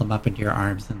pull them up into your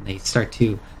arms, and they start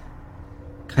to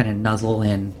kind of nuzzle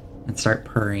in and start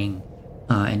purring.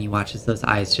 And you watch as those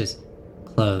eyes just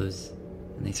close,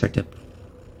 and they start to...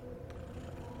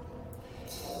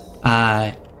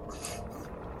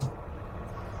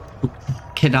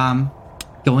 Kadam,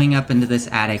 going up into this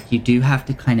attic, you do have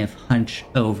to kind of hunch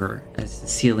over, as the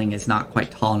ceiling is not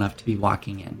quite tall enough to be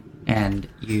walking in. And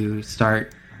you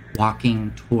start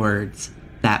walking towards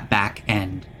that back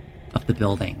end of the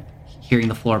building, hearing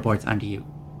the floorboards under you.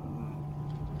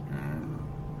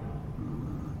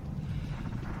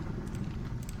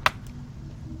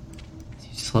 As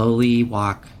you slowly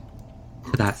walk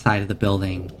to that side of the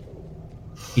building,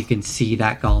 you can see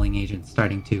that Galling agent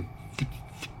starting to...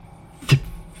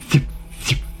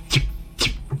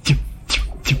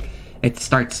 It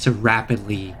starts to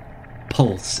rapidly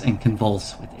pulse and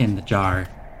convulse within the jar.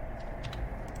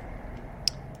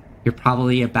 You're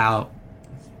probably about...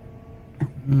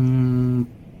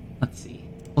 let's see.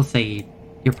 We'll say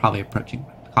you're probably approaching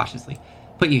cautiously.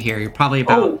 Put you here. You're probably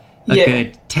about Yeah.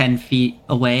 good 10 feet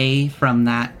away from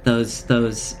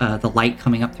the light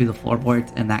coming up through the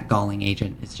floorboards, and that galling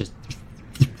agent is just...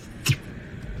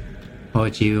 What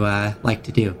would you like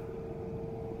to do?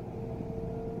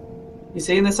 You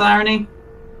seeing this, Irony?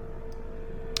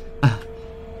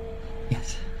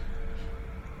 Yes.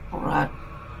 All right.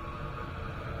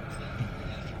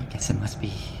 I guess it must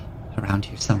be around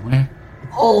here somewhere.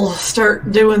 I'll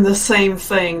start doing the same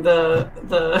thing.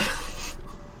 The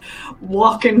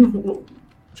walking,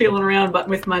 feeling around, but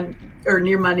with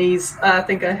near my knees. I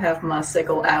think I have my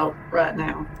sickle out right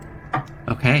now.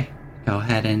 Okay. Go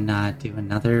ahead and do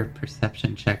another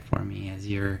perception check for me as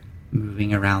you're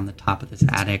moving around the top of this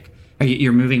attic.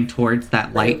 You're moving towards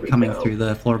that light coming through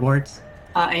the floorboards?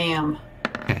 I am.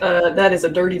 Okay. That is a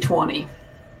dirty 20.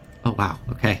 Oh, wow.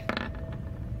 Okay.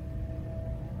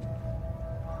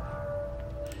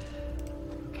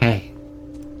 Okay.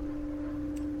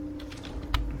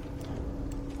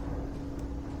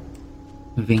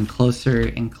 Moving closer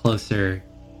and closer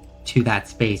to that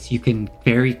space, you can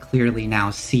very clearly now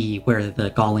see where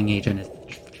the galling agent is.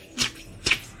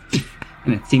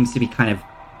 And it seems to be kind of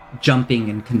jumping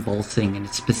and convulsing in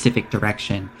a specific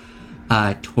direction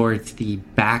towards the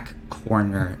back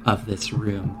corner of this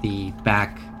room. The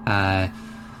back...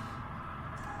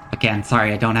 again,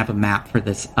 sorry, I don't have a map for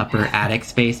this upper attic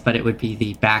space, but it would be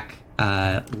the back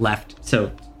left,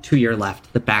 so to your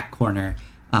left, the back corner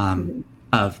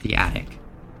of the attic.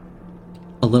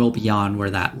 A little beyond where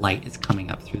that light is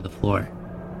coming up through the floor.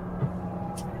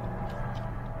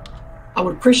 I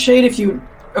would appreciate it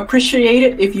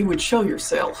if you would show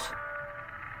yourself.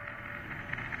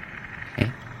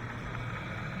 Okay.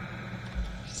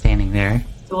 Standing there.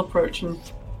 Still approaching.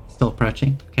 Still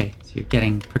approaching? Okay, so you're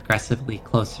getting progressively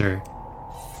closer.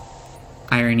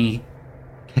 Irony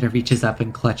kind of reaches up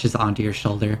and clutches onto your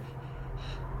shoulder.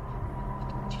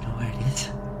 Do you know where it is?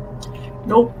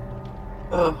 Nope.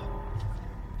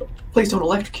 Please don't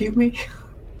electrocute me.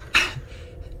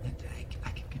 I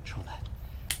can control that.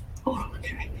 Oh,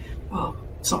 okay. Oh,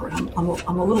 sorry, I'm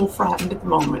a little frightened at the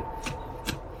moment.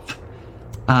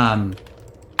 I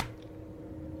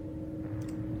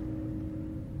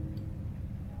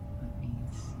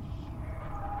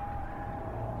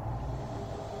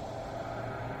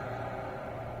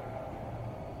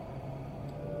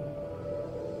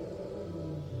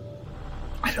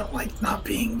don't like not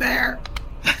being there.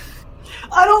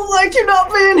 I don't like you not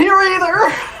being here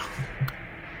either.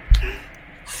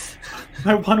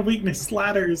 My one weakness,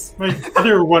 ladders. My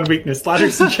other one weakness,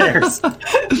 ladders and chairs.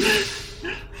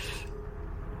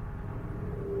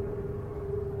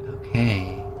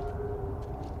 Okay.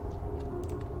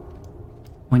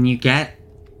 When you get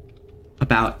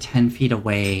about 10 feet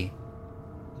away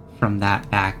from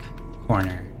that back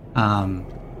corner, I'm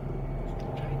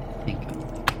trying to think of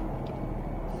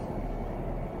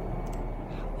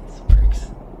how this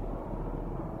works.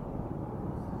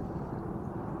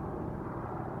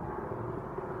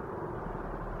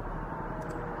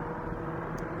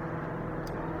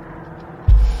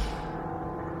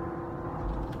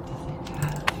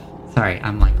 Sorry,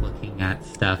 I'm like looking at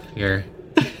stuff here.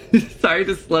 Sorry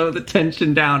to slow the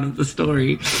tension down of the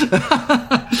story. It's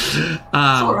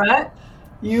all right.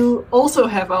 You also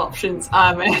have options,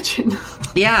 I imagine.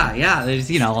 Yeah.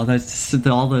 There's all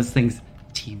those things.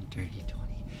 Team Dirty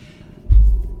 20.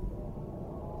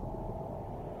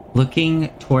 Looking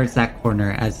towards that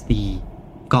corner as the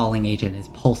galling agent is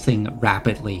pulsing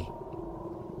rapidly,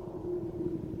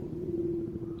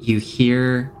 you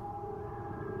hear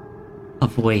a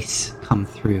voice come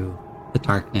through the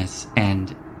darkness,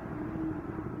 and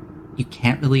you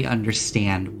can't really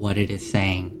understand what it is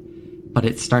saying, but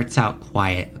it starts out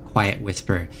quiet, a quiet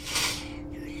whisper.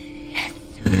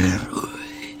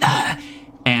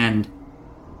 And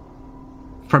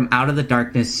from out of the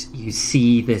darkness, you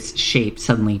see this shape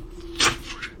suddenly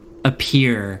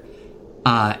appear,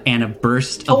 and a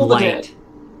burst of light.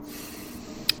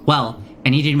 Well, I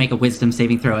need you to make a wisdom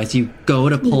saving throw as you go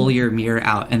to pull your mirror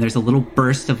out, and there's a little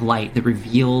burst of light that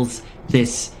reveals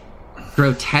this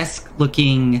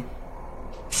grotesque-looking,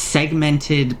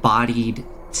 segmented-bodied,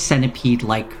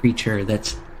 centipede-like creature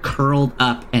that's curled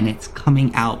up, and it's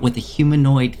coming out with a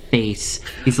humanoid face.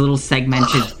 These little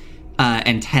segmented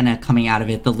antenna coming out of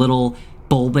it, the little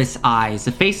bulbous eyes.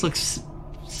 The face looks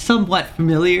somewhat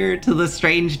familiar to the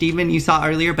strange demon you saw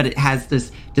earlier, but it has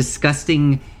this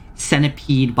disgusting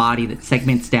centipede body that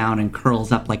segments down and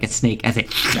curls up like a snake as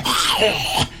it...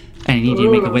 And I need you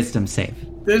to make a wisdom save.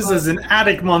 This is an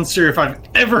attic monster if I've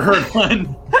ever heard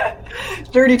one.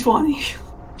 Dirty 20.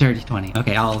 Dirty 20.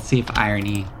 Okay, I'll see if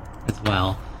Irony as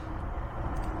well.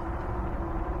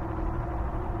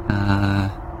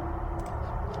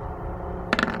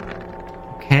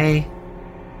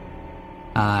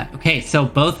 Okay, so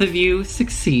both of you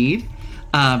succeed.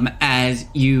 As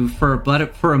you,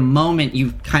 for a moment,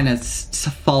 you kind of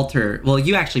falter. Well,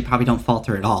 you actually probably don't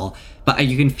falter at all, but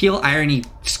you can feel Irony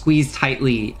squeeze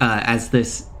tightly as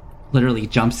this literally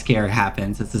jump scare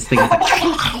happens. As this thing is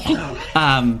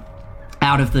like,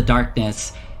 out of the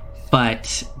darkness.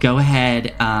 But go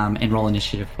ahead and roll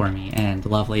initiative for me, and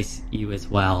Lovelace, you as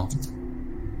well.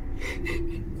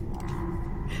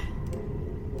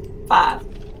 5.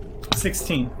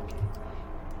 16.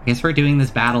 I guess we're doing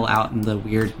this battle out in the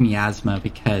weird miasma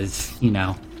because, I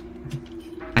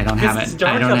don't have It's it.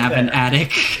 dark I don't up have an there.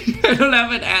 attic. I don't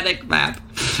have an attic map.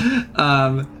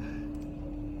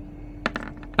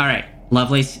 All right,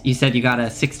 Lovelace, you said you got a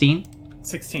 16?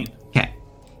 16. Okay.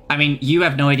 I mean, you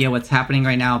have no idea what's happening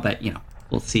right now, but,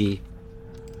 we'll see.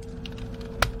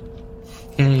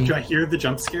 Okay. Do I hear the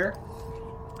jump scare?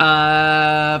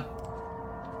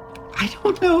 I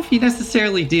don't know if you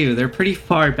necessarily do. They're pretty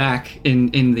far back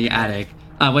in the attic.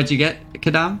 What'd you get,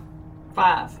 Kadam?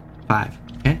 5. 5.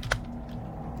 Okay.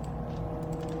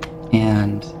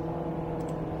 And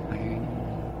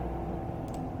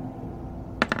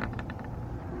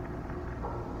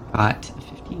got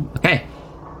 15. Okay.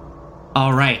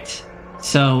 All right.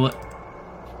 So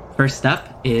first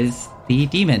up is the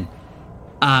demon.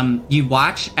 You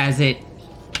watch as it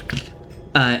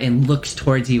looks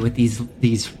towards you with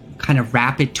these kind of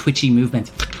rapid twitchy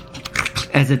movements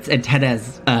as its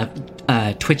antennas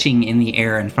twitching in the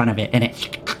air in front of it, and it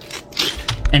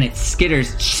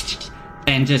skitters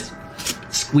and just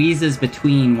squeezes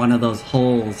between one of those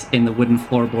holes in the wooden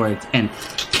floorboards, and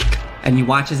you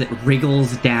watch as it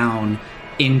wriggles down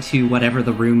into whatever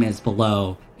the room is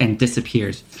below and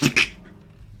disappears.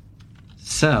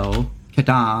 So,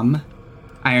 Kadam,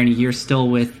 Irony, you're still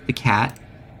with the cat.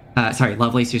 Sorry,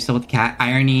 Lovelace, you're still with the cat.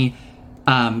 Irony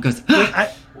goes.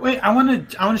 Wait, I want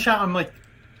to shout. I'm like,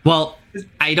 well,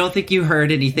 I don't think you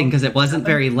heard anything because it wasn't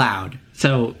very loud.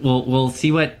 So we'll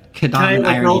see what Kadam can I and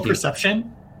Irony roll do.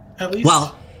 perception at least?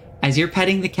 Well, as you're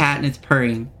petting the cat and it's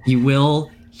purring, you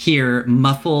will hear the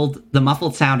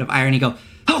muffled sound of Irony go,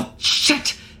 "Oh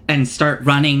shit!" and start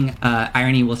running.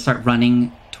 Irony will start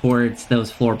running towards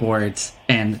those floorboards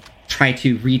and try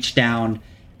to reach down.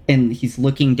 And he's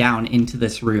looking down into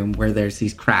this room where there's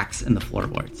these cracks in the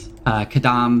floorboards.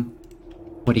 Kadam,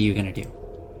 what are you gonna do?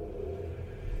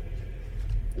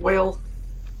 Well,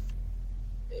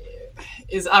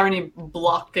 is Irony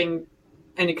blocking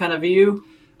any kind of view?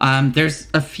 There's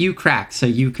a few cracks, so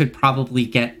you could probably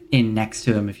get in next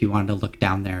to him if you wanted to look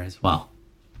down there as well.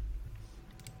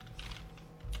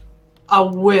 I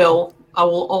will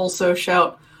also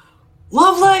shout,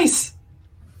 Lovelace!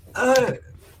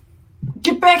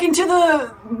 Get back into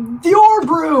the orb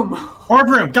room! Orb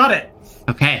room, got it.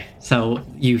 Okay, so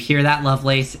you hear that,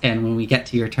 Lovelace, and when we get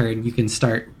to your turn, you can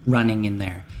start running in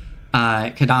there.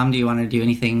 Kadam, do you want to do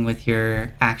anything with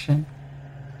your action?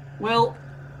 Well,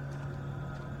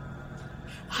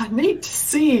 I need to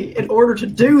see in order to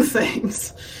do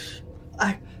things.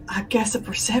 I guess a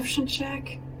perception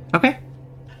check? Okay.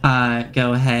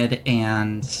 Go ahead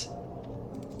and,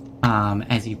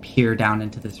 as you peer down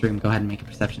into this room, go ahead and make a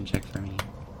perception check for me.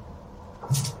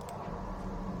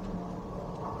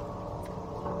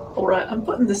 Alright, I'm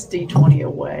putting this D20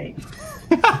 away.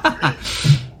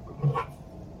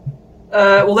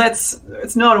 Well,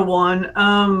 it's not a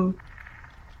 1.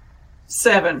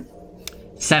 7.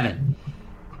 7.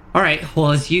 All right.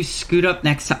 Well, as you scoot up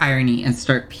next to Irony and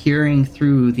start peering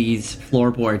through these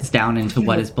floorboards down into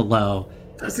what is below.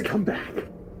 Does it come back?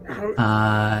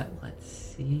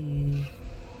 Let's see.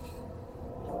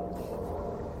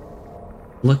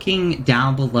 Looking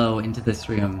down below into this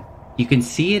room, you can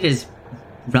see it is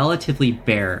relatively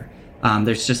bare.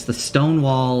 There's just the stone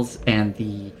walls and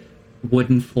the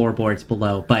wooden floorboards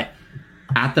below, but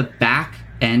at the back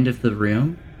end of the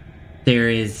room, there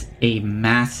is a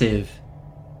massive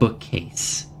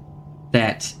bookcase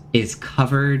that is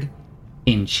covered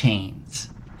in chains.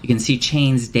 You can see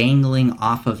chains dangling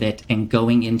off of it and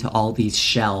going into all these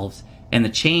shelves, and the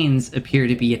chains appear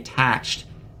to be attached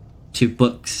to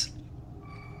books,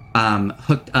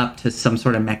 hooked up to some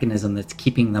sort of mechanism that's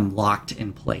keeping them locked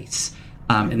in place.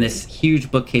 And this huge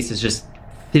bookcase is just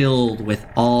filled with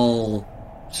all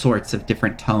sorts of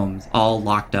different tomes, all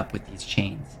locked up with these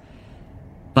chains.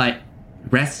 But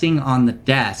resting on the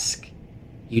desk,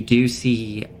 you do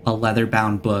see a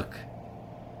leather-bound book,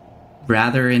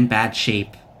 rather in bad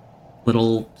shape,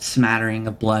 little smattering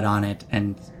of blood on it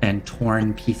and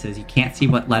torn pieces. You can't see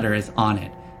what letter is on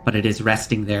it, but it is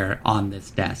resting there on this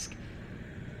desk.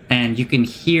 And you can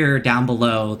hear down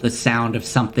below the sound of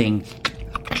something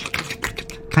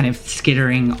kind of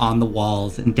skittering on the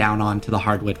walls and down onto the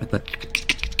hardwood with the...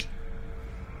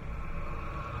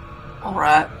 All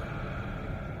right.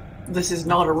 This is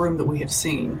not a room that we have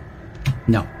seen.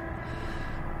 No.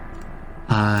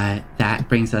 That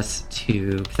brings us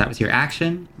to... Because that was your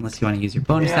action, unless you want to use your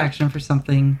bonus action for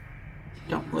something.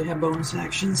 Don't really have bonus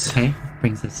actions. Okay.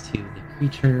 Brings us to the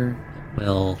creature that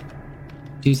will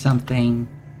do something.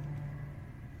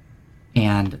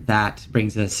 And that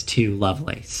brings us to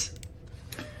Lovelace.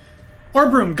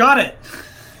 Orb room, got it!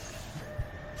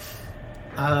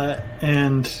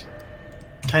 And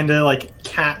kind of like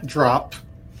cat drop.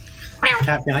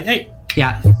 Cat be like, hey!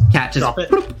 Yeah, cat just drop it.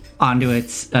 Bloop, onto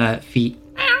its feet.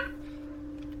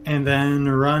 And then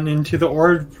run into the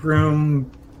orb room,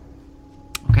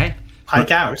 Okay.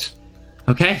 hike out.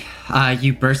 Okay.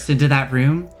 You burst into that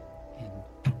room.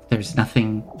 And there's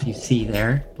nothing you see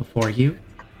there before you.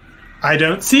 I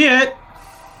don't see it!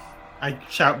 I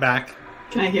shout back.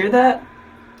 Can I hear that?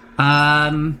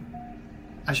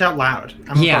 I shout loud.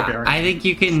 I'm a Yeah, barbarian. I think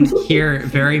you can hear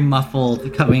very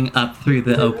muffled coming up through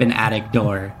the open attic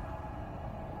door.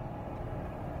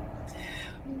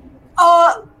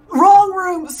 Wrong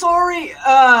room. Sorry.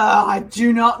 I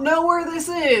do not know where this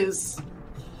is.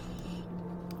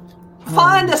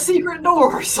 Find a secret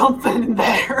door or something in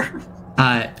there.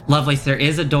 Lovelace, there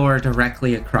is a door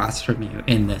directly across from you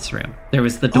in this room. There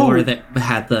was the door that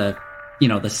had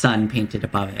the sun painted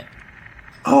above it.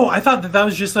 Oh, I thought that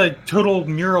was just a total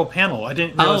mural panel. I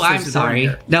didn't realize Oh, there I'm was a door sorry.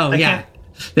 here. No, I yeah. can't-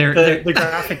 There. The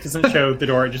graphic doesn't show the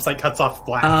door. It just like cuts off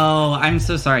black. Oh, I'm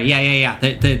so sorry. Yeah.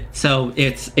 So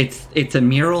it's a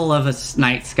mural of a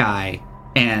night sky,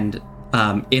 and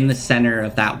in the center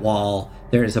of that wall,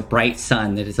 there is a bright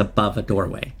sun that is above a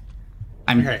doorway.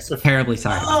 I'm terribly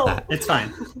sorry about that. It's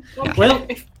fine. Yeah. Well,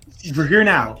 we're here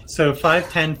now. So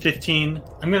 5, 10, 15.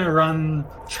 I'm going to run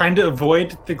trying to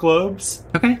avoid the globes.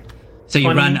 Okay. So you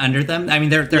 20. run under them? I mean,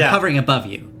 they're hovering above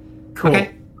you. Cool.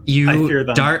 Okay. You I fear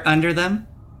them. dart under them.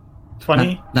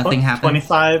 20. Nothing happens.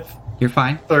 25. You're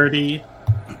fine. 30.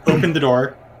 Open the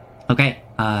door. Okay.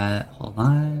 Hold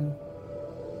on.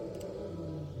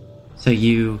 So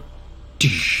you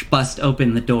bust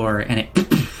open the door, and it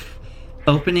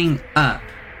opening up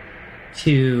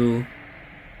to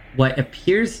what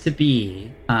appears to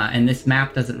be, and this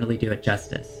map doesn't really do it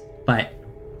justice, but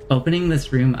opening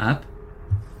this room up,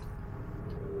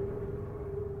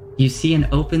 you see an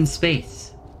open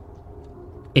space.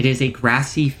 It is a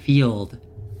grassy field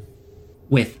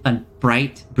with a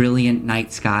bright, brilliant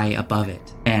night sky above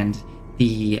it, and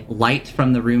the light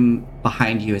from the room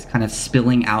behind you is kind of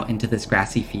spilling out into this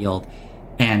grassy field.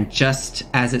 And just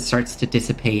as it starts to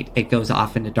dissipate, it goes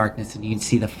off into darkness, and you can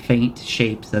see the faint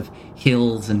shapes of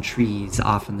hills and trees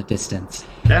off in the distance.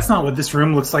 That's not what this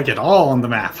room looks like at all on the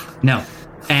map. No.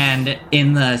 And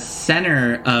in the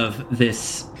center of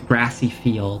this grassy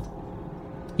field,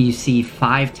 you see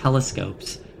 5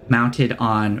 telescopes mounted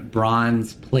on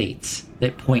bronze plates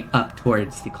that point up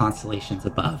towards the constellations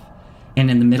above.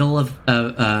 And in the middle of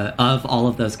all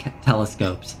of those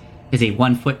telescopes is a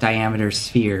 1-foot diameter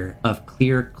sphere of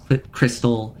clear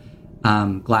crystal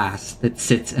glass that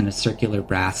sits in a circular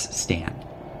brass stand.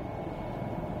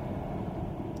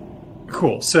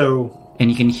 Cool. So, And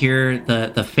you can hear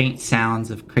the faint sounds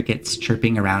of crickets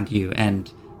chirping around you.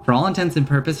 And for all intents and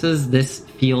purposes, this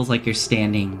feels like you're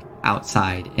standing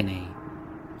outside in a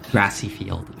grassy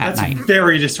field at that's night.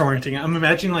 very disorienting. I'm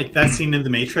imagining like that scene in The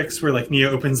Matrix where like Neo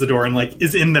opens the door and like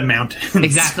is in the mountains.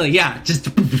 Exactly, yeah. Just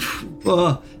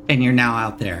and you're now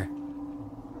out there.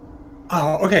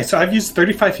 Oh, okay. So I've used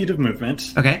 35 feet of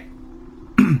movement. Okay.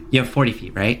 You have 40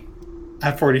 feet, right? I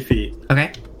have 40 feet.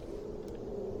 Okay.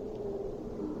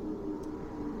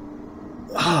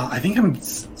 Oh, I think I'm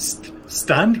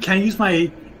stunned. Can I use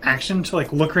my action to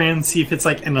like look around and see if it's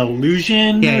like an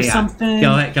illusion or something?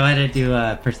 Go ahead and do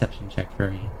a perception check for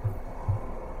me.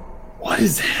 What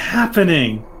is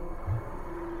happening?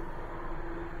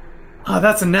 Oh,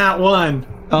 that's a nat 1.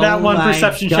 Nat 1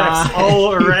 perception checks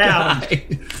all around.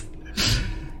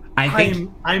 I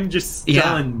think I'm just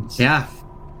stunned. Yeah.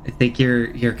 I think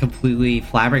you're completely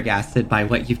flabbergasted by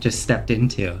what you've just stepped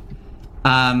into.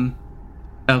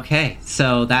 Okay,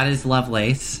 so that is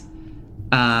Lovelace.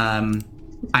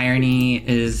 Irony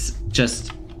is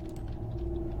just...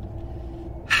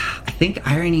 I think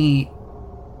Irony,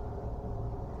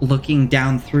 looking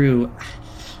down through...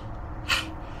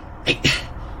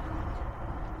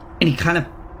 And he kind of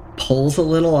pulls a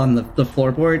little on the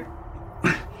floorboard.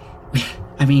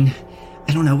 I mean,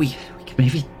 I don't know, we could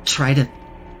maybe try to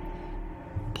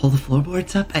pull the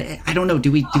floorboards up? I don't know,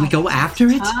 do we go after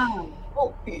it?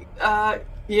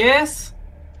 Yes.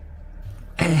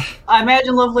 I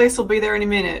imagine Lovelace will be there any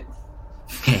minute.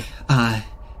 Okay.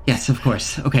 Yes, of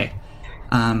course. Okay.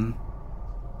 All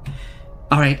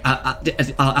right.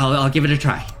 I'll give it a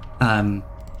try.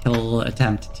 He'll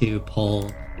attempt to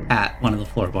pull at one of the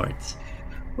floorboards.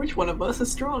 Which one of us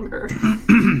is stronger?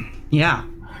 Yeah.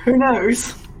 Who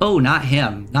knows? Oh, not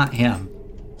him. Not him.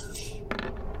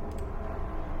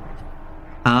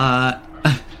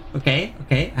 Okay.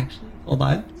 Actually, hold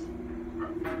on.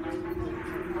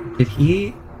 Did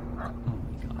he? Oh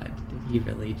my god. Did he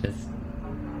really just?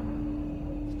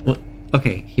 Well,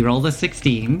 okay. He rolled a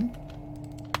 16,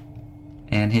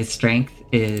 and his strength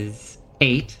is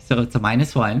 8, so it's a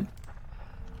 -1.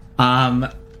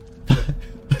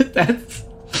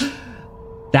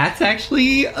 That's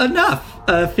actually enough.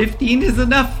 15 is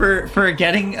enough for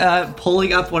getting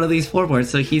pulling up one of these floorboards.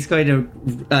 So he's going to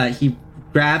he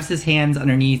grabs his hands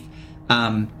underneath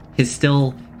his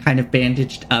still kind of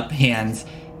bandaged up hands,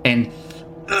 and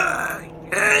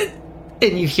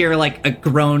you hear like a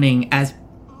groaning as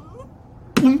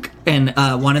and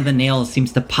one of the nails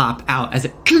seems to pop out as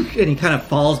it and he kind of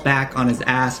falls back on his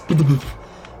ass,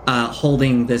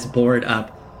 holding this board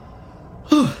up.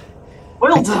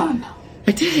 Well done.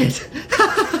 I did it.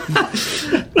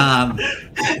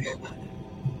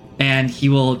 And he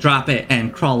will drop it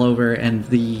and crawl over, and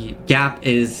the gap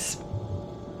is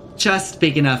just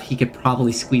big enough he could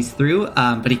probably squeeze through.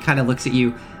 But he kind of looks at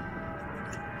you.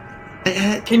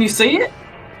 Can you see it?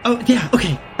 Oh yeah,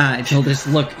 okay. He'll just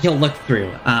look. He'll look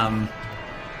through,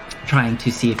 trying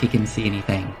to see if he can see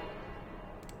anything.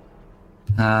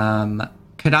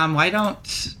 Kadam, why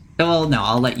don't? Well, no,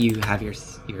 I'll let you have your.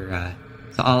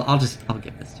 So I'll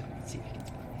give this to him and see if he can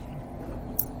spot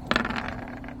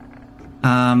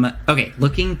anything. Okay,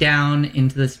 looking down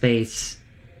into the space.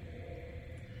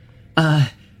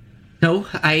 No,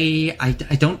 I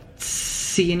don't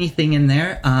see anything in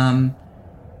there.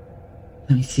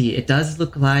 Let me see. It does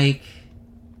look like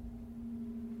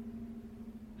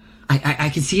I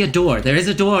can see a door. There is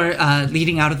a door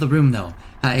leading out of the room, though.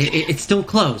 It's still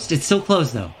closed. It's still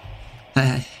closed, though.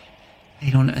 I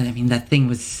don't know. I mean, that thing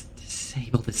was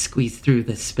able to squeeze through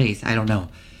this space. I don't know.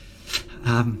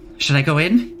 Should I go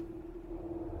in?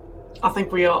 I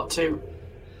think we ought to.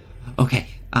 Okay.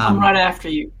 I'm right after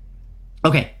you.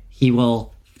 Okay. He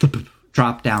will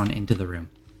drop down into the room,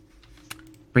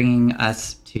 bringing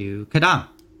us to Kadam.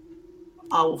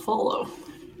 I will follow.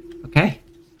 Okay.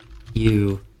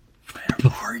 You.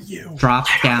 Where are you? Drop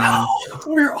down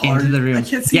into the room. I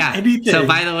can't see anything. So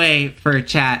by the way, for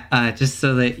chat, just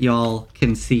so that y'all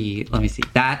can see, let me see.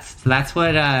 That's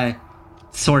what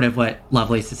sort of what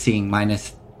Lovelace is seeing,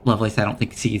 minus Lovelace I don't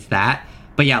think sees that.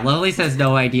 But yeah, Lovelace has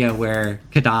no idea where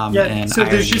Kadam and so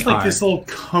there's Irony just like are. this little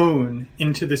cone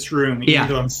into this room, even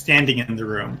though I'm standing in the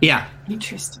room. Yeah.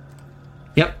 Interesting.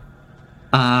 Yep.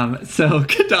 So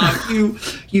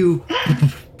Kadam, you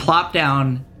plop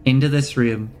down into this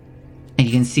room, and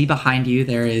you can see behind you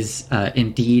there is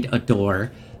indeed a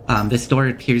door. This door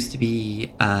appears to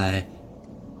be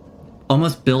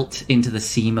almost built into the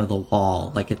seam of the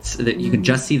wall. Like you can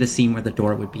just see the seam where the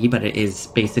door would be, but it is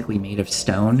basically made of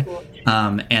stone.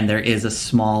 And there is a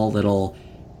small little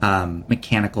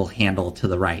mechanical handle to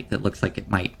the right that looks like it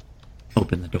might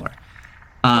open the door.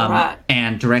 Right.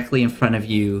 And directly in front of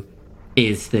you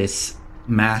is this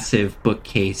massive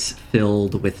bookcase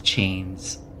filled with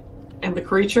chains. And the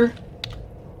creature?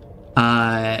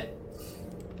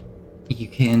 You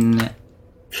can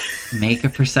make a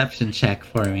perception check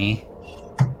for me.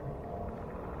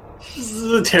 This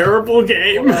is a terrible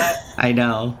game. I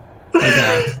know.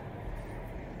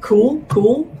 Cool.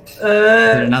 Is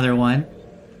there another one?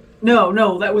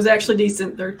 No, that was actually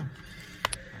decent.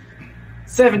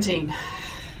 17.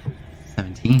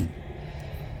 17.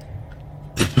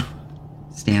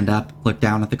 Stand up, look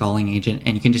down at the Galling agent,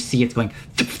 and you can just see it's going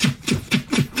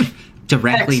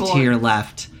directly Excellent. to your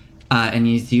left. And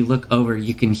as you look over,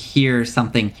 you can hear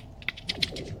something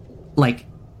like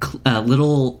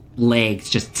little legs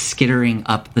just skittering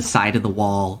up the side of the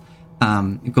wall,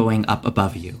 going up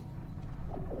above you.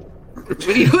 What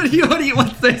do you?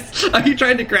 What's this? Are you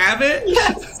trying to grab it?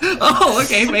 Yes. Oh,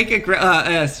 okay. Make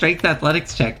a strength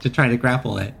athletics check to try to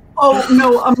grapple it. Oh,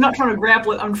 no, I'm not trying to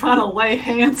grapple it. I'm trying to lay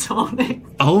hands on it.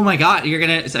 Oh my god,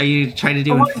 are you trying to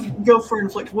do I want to go for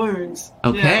inflict wounds.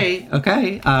 Okay.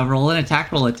 Roll an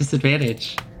attack roll at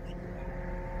disadvantage.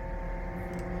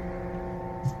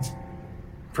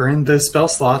 Burn the spell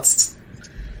slots.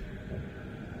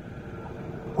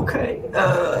 Okay,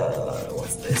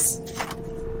 what's this?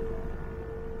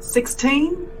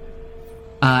 16?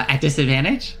 At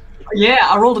disadvantage? Yeah,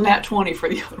 I rolled a nat 20 for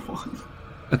the other one.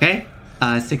 Okay.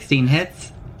 16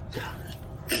 hits.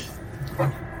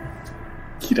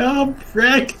 Kidam,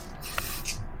 Rick.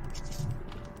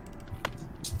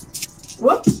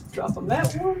 Whoops, drop on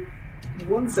that one.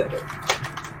 1 second.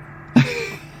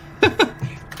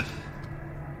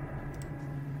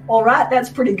 All right, that's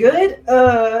pretty good.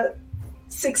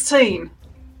 16.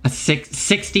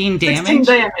 16 damage? 16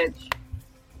 damage.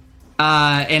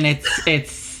 And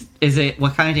is it,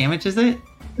 what kind of damage is it?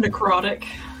 Necrotic.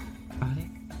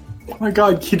 Oh my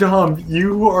god, Kidam,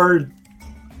 you are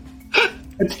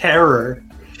a terror.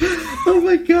 Oh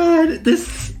my god,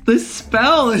 this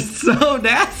spell is so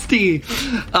nasty.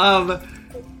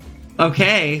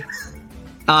 Okay.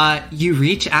 You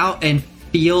reach out and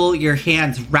feel your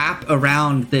hands wrap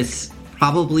around this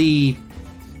probably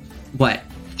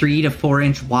 3 to 4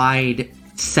 inch wide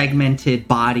segmented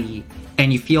body,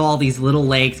 and you feel all these little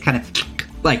legs kind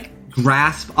of like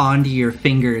grasp onto your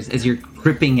fingers as you're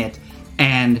gripping it,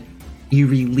 and you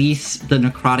release the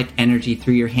necrotic energy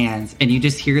through your hands, and you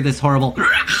just hear this horrible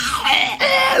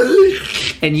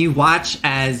and you watch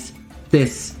as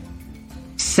this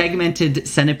segmented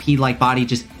centipede-like body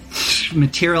just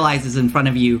materializes in front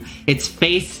of you, its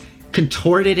face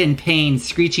contorted in pain,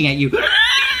 screeching at you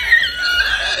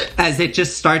as it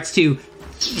just starts to,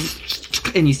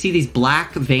 and you see these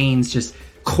black veins just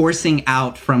coursing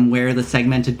out from where the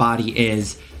segmented body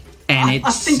is, and it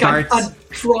I think starts... I'd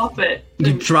drop it.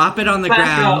 You drop it on the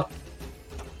ground,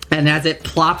 and as it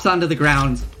plops onto the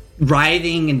ground,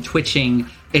 writhing and twitching,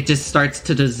 it just starts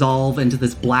to dissolve into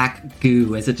this black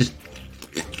goo as it just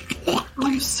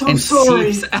I'm so and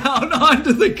sorry. seeps out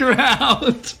onto the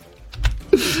ground.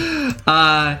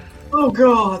 Oh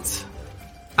god.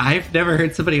 I've never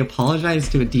heard somebody apologize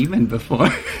to a demon before.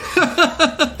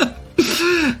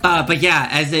 But yeah,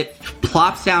 as it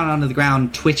plops down onto the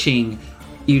ground, twitching,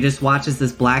 you just watch as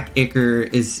this black ichor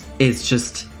is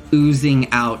just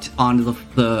oozing out onto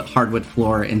the hardwood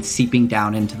floor and seeping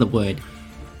down into the wood.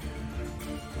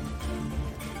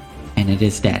 And it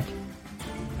is dead.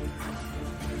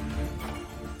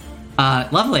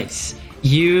 Lovelace,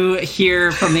 you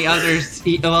hear from the others.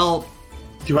 Well,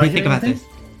 Do what I do you think about anything? this?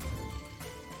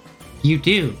 You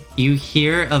do. You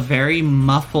hear a very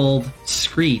muffled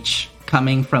screech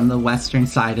coming from the western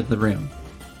side of the room.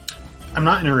 I'm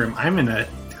not in a room. I'm in a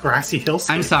grassy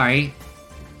hillside. I'm sorry.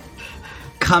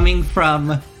 Coming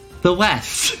from the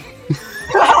west.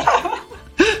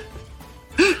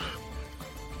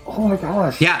 Oh my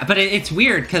gosh. Yeah, but it's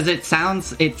weird because it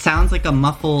sounds like a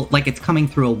muffled, like it's coming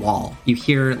through a wall. You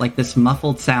hear like this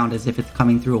muffled sound as if it's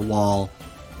coming through a wall.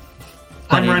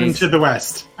 I'm running to the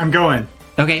west. I'm going.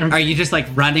 Okay, are you just like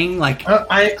running? Like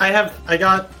I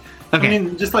got. Okay. I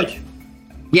mean, just like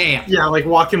yeah. like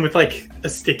walking with like a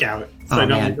stick out, so Oh, I don't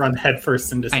man. like run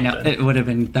headfirst into I something. know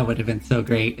that would have been so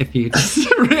great if you just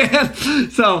ran.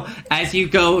 So as you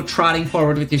go trotting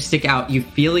forward with your stick out, you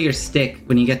feel your stick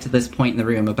when you get to this point in the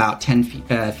room, about 10 feet,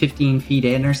 15 feet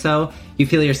in or so. You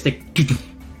feel your stick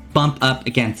bump up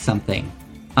against something,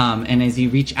 and as you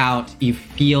reach out, you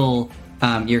feel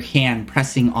your hand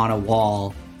pressing on a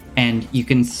wall, and you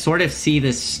can sort of see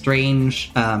this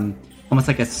strange, almost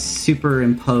like a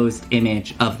superimposed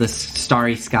image of the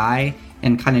starry sky.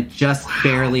 And kind of just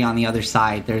barely on the other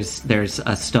side, there's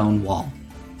a stone wall.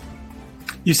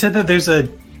 You said that there's a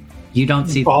You don't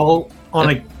see. ball on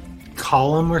a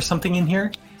column or something in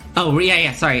here. Oh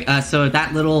yeah. Sorry. So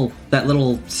that little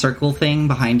circle thing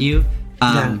behind you,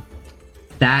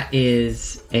 that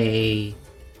is a.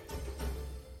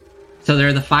 So there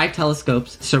are the 5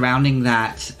 telescopes surrounding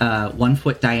that 1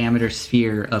 foot diameter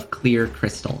sphere of clear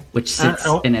crystal, which sits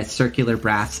in a circular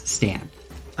brass stand.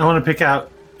 I want to pick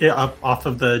out it up off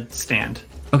of the stand.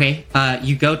 Okay,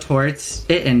 you go towards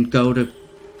it and go to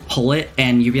pull it,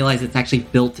 and you realize it's actually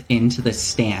built into the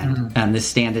stand. And this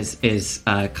stand is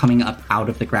coming up out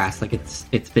of the grass, like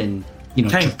it's been Can I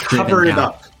driven cover it down.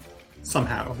 up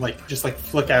somehow? Like just like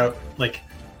flick out, like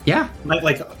Yeah, like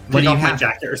What take do you off my have?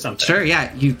 jacket or something. sure.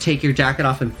 Yeah, you take your jacket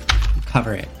off and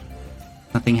cover it.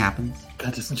 Nothing happens.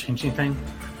 That doesn't change anything.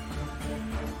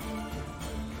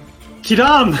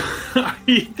 Kidam, are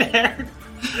you there?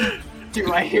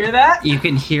 Do I hear that? You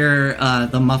can hear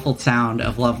the muffled sound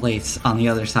of Lovelace on the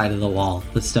other side of the wall,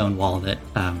 the stone wall that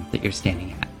you're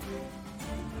standing at.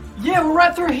 Yeah, we're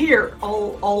right through here.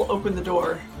 I'll open the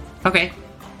door. Okay.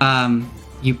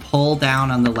 You pull down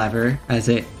on the lever as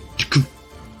it,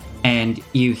 and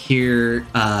you hear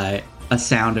a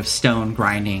sound of stone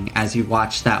grinding as you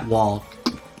watch that wall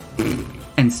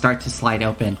and start to slide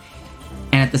open.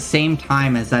 And at the same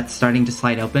time as that's starting to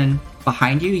slide open,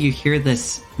 behind you, you hear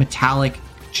this metallic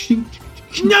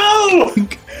No!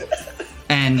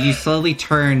 and you slowly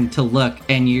turn to look,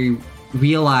 and you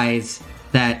realize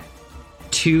that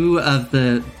two of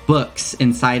the books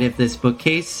inside of this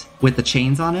bookcase with the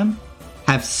chains on them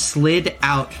have slid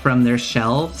out from their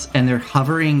shelves, and they're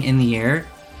hovering in the air.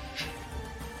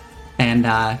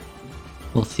 And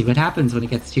we'll see what happens when it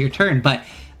gets to your turn. But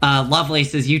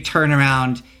Lovelace, as you turn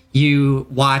around, you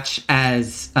watch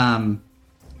as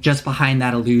just behind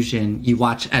that illusion, you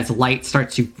watch as light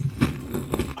starts to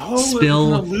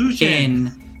spill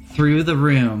in through the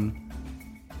room,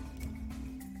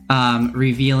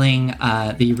 revealing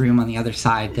the room on the other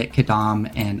side that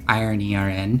Kadam and Irony are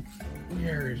in.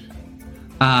 Weird.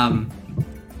 And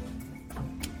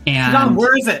Kadam,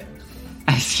 where is it?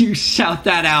 As you shout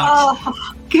that out,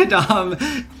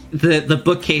 Kadam, the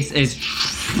bookcase is,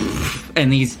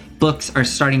 and these books are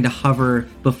starting to hover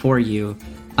before you.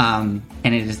 And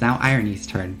it is now Irony's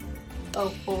turn. Oh,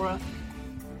 Flora.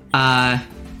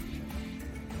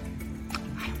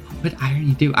 What would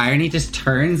Irony do? Irony just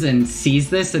turns and sees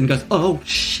this and goes,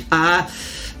 and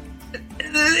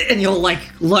you'll like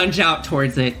lunge out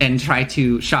towards it and try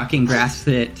to shocking grasp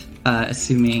it,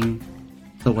 assuming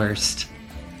the worst.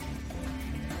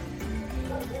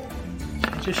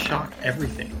 Just shock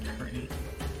everything, He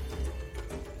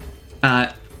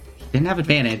right? didn't have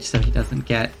advantage, so he doesn't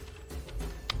get.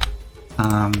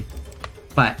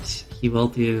 But he will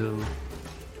do.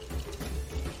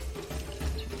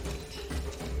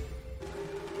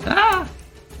 I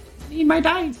need my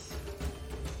dice.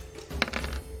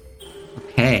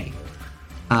 Okay.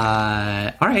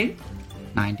 Alright.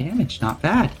 9 damage, not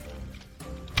bad.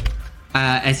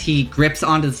 As he grips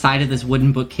onto the side of this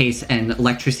wooden bookcase and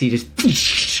electricity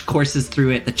just courses through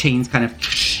it, the chains kind of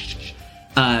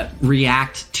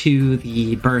react to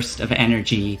the burst of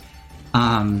energy.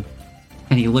 And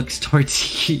he looks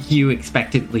towards you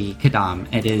expectantly, Kadam.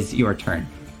 It is your turn.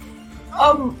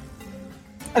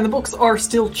 And the books are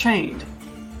still chained.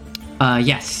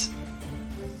 Yes.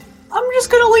 I'm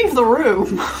just gonna leave the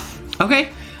room. Okay.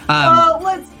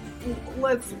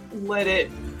 Let's let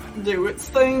it do its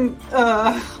thing.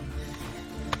 And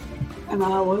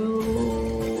I will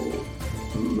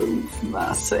move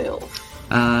myself.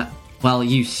 Well,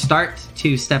 you start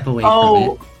to step away from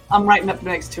it. I'm right up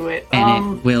next to it.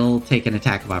 And it will take an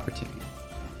attack of opportunity.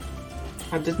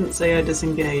 I didn't say I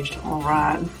disengaged. All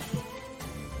right.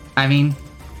 I mean,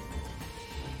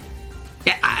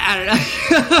 yeah, I don't know.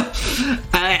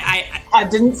 I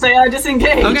didn't say I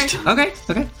disengaged. Okay.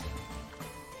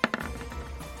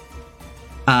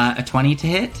 A 20 to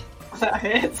hit. That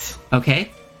hits.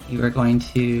 Okay, you are going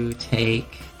to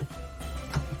take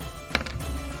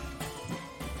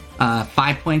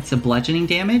 5 points of bludgeoning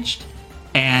damage.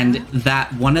 And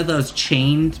that one of those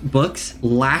chained books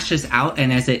lashes out,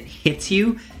 and as it hits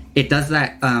you, it does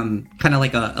that kind of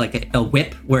like a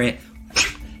whip where it,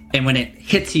 and when it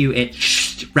hits you, it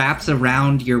wraps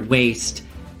around your waist,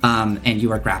 and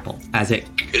you are grappled as it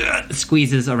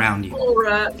squeezes around you. All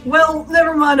right. Well,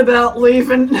 never mind about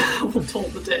leaving. We'll toll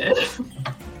the dead.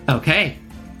 Okay.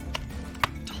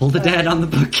 Toll the dead on the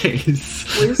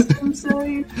bookcase. Wisdom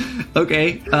save.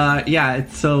 Okay. Yeah,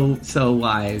 it's so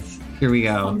wise. Here we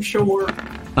go. I'm sure.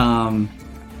 Wow,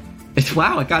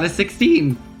 it got a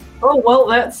 16. Oh well,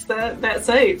 that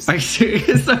saves. Are you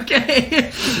serious?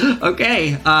 Okay.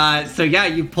 Okay. So yeah,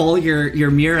 you pull your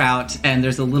mirror out, and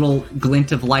there's a little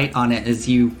glint of light on it as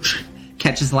you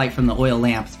catches light from the oil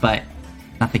lamps, but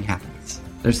nothing happens.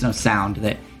 There's no sound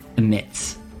that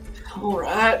emits. All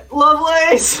right,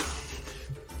 Lovelace.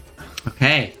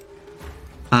 Okay.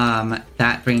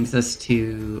 That brings us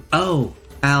to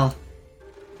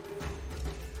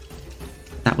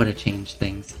that would have changed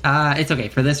things. It's okay.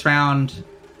 For this round,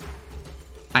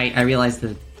 I realized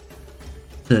that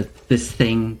this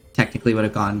thing technically would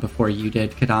have gone before you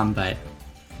did, Kadam, but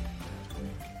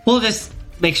we'll just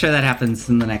make sure that happens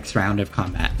in the next round of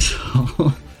combat.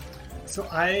 So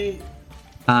I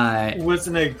was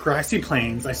in a grassy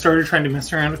plains. I started trying to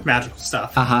mess around with magical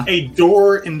stuff. A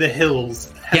door in the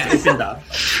hills has opened up.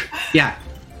 Yeah.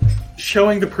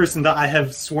 Showing the person that I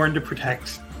have sworn to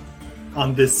protect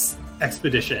on this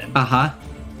expedition.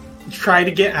 Try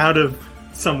to get out of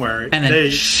somewhere. And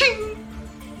then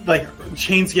like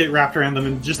chains get wrapped around them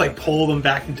and just like pull them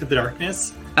back into the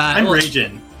darkness. I'm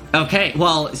raging. Okay,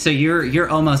 well, so you're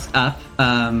almost up.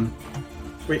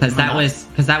 Because that was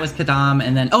Kadam,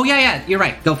 and then yeah, you're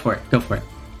right. Go for it.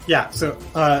 Yeah, so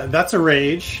that's a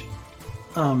rage,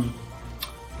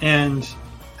 and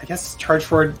I guess charge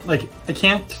forward. Like I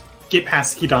can't get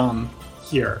past Kadam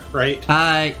here, right?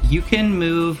 You can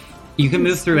move. You can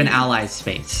move through an ally's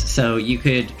space, so you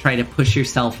could try to push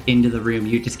yourself into the room.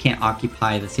 You just can't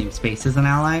occupy the same space as an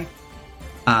ally.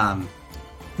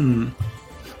 You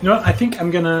know what? I think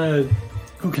I'm gonna.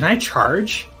 Oh, can I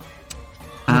charge?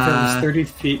 That was 30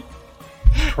 feet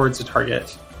towards the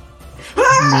target.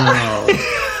 No.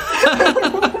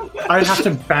 I'd have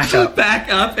to back up.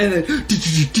 Back up and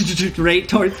then right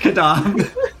towards Kadam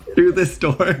through this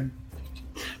door.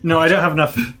 No, I don't have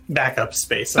enough backup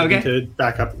space. I Okay. need to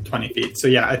back up 20 feet. So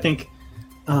yeah, I think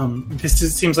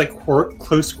seems like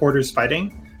close quarters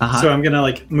fighting. Uh-huh. So I'm gonna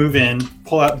like move in,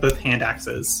 pull out both hand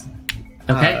axes.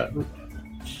 Okay.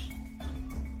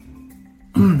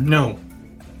 No.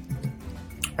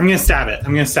 I'm gonna stab it.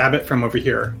 I'm gonna stab it from over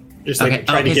here. Just like Okay.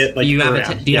 try to get like. you have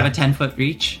around. do you have a 10-foot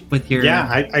reach with your?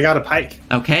 Yeah, I got a pike.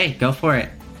 Okay, go for it.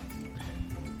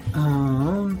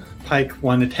 Pike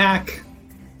 1 attack.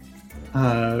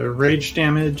 Rage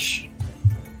damage.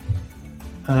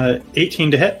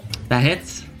 18 to hit. That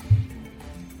hits.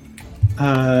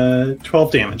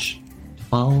 12 damage.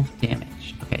 12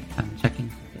 damage. Okay, I'm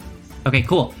checking. Okay,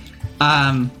 cool.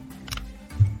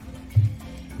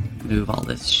 Move all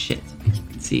this shit so you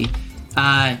can see.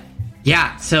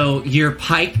 Yeah, so your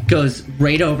pike goes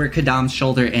right over Kadam's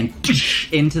shoulder and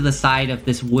into the side of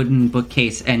this wooden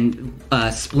bookcase, and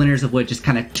splinters of wood just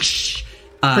kind of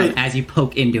as you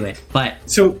poke into it. But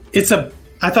So it's I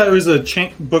thought it was a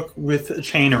book with a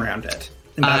chain around it.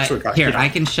 And that's what got here, hit. I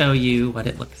can show you what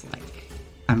it looks like.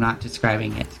 I'm not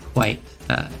describing it quite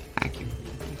accurately.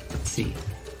 Let's see.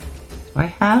 Do I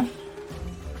have?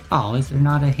 Oh, is there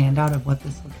not a handout of what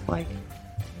this looks like?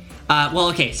 Well,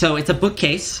 okay, so it's a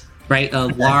bookcase, right? A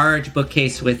large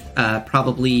bookcase with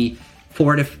probably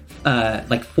four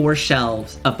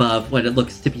shelves above what it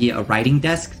looks to be a writing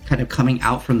desk, kind of coming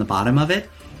out from the bottom of it.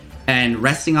 And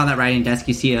resting on that writing desk,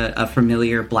 you see a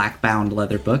familiar black-bound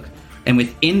leather book. And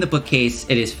within the bookcase,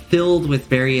 it is filled with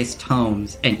various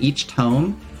tomes, and each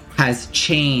tome has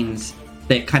chains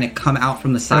that kind of come out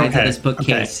from the sides of this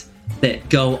bookcase that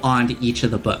go onto each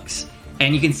of the books.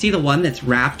 And you can see the one that's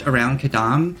wrapped around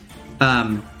Kadam.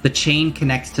 The chain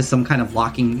connects to some kind of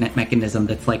locking mechanism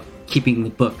that's like keeping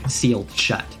the book sealed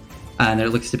shut. And there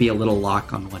looks to be a little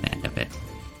lock on one end of it.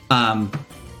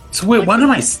 So wait, what am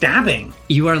I stabbing?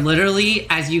 You are literally,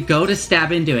 as you go to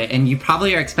stab into it, and you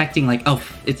probably are expecting like, oh,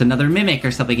 it's another mimic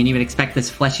or something, and you would expect this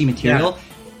fleshy material.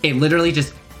 Yeah. It literally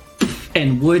just,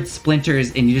 and wood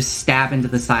splinters, and you just stab into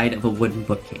the side of a wooden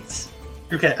bookcase.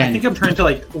 Okay, I think I'm trying to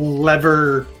like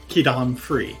lever Kadam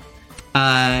free.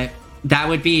 That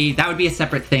would be a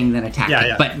separate thing than attacking.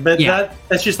 Yeah. But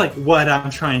that's just like what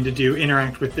I'm trying to do,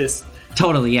 interact with this.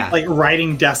 Totally, yeah. Like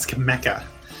writing desk mecha.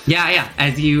 Yeah.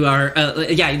 As you are,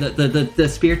 the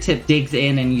spear tip digs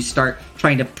in, and you start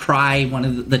trying to pry one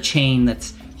of the chain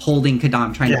that's holding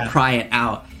Kadam, trying to pry it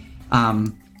out.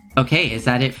 Okay, is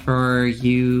that it for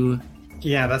you?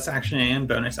 Yeah, that's action and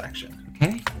bonus action.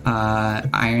 Okay.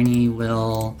 Irony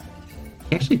will.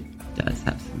 He actually does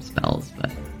have some spells, but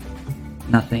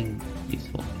nothing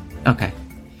useful. Okay.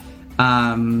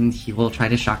 He will try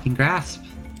to shocking grasp.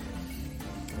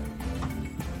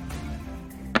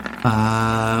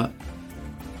 Wow.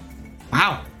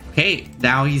 Okay,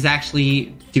 now he's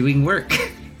actually doing work.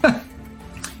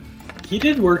 He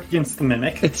did work against the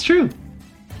mimic. It's true.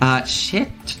 Shit.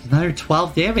 Another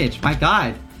 12 damage. My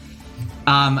god.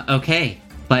 Okay.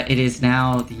 But it is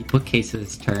now the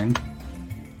bookcase's turn.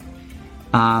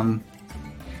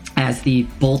 As the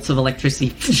bolts of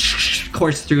electricity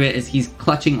course through it, as he's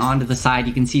clutching onto the side,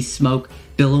 you can see smoke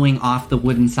billowing off the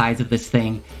wooden sides of this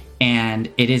thing. And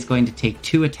it is going to take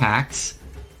 2 attacks.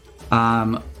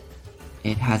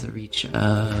 It has a reach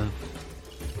of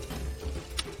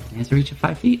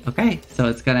 5 feet. Okay, so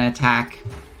it's going to attack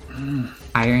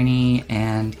Irony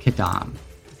and Kadam.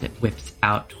 It whips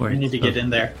out towards. I need to get in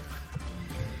there.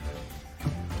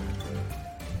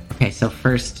 Okay, so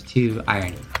first to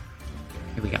Irony.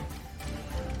 Here we go.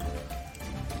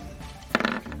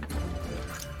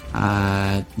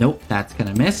 Nope, that's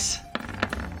gonna miss.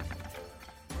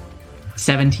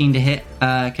 17 to hit,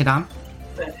 Kadam.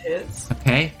 That hits.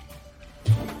 Okay.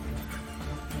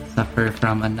 Suffer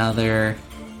from another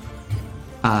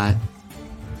 9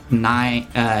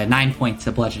 points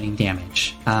of bludgeoning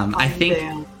damage. I think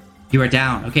down. You are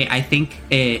down. Okay, I think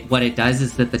what it does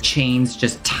is that the chains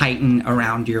just tighten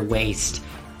around your waist,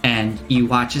 and you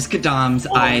watch as Kadam's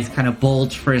eyes kind of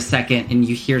bulge for a second, and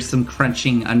you hear some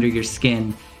crunching under your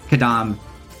skin, Kadam,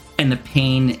 and the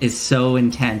pain is so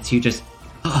intense you just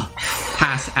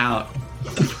pass out.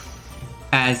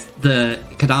 As the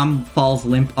Kadam falls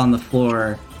limp on the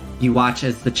floor, you watch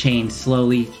as the chain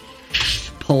slowly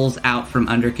pulls out from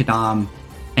under Kadam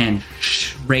and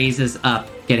raises up,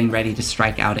 getting ready to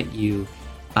strike out at you,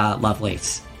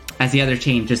 Lovelace. As the other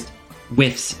chain just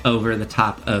whiffs over the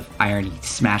top of Irony,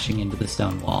 smashing into the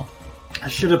stone wall. I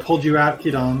should have pulled you out,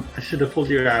 Kadam. I should have pulled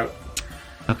you out.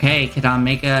 Okay, Kadam,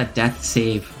 make a death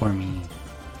save for me.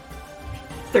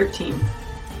 13.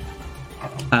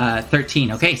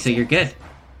 13. Okay, so you're good.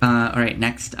 All right,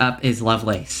 next up is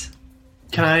Lovelace.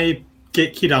 Can I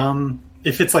get Kidam,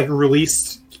 if it's like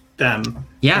released them?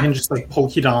 Yeah. I can just like pull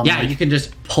Kidam. Yeah, like, you can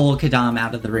just pull Kadam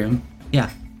out of the room. Yeah.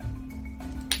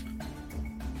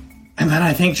 And then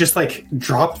I think just like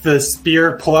drop the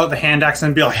spear, pull out the hand axe,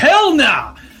 and be like, hell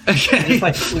no! Okay. Just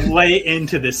like lay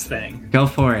into this thing. Go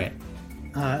for it.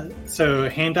 So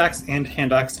hand axe and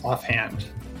hand axe offhand.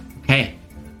 Okay.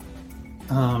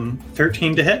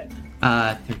 13 to hit.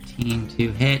 13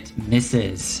 to hit,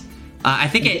 misses. I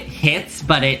think it hits,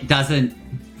 but it doesn't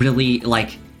really,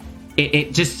 like,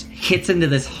 it just hits into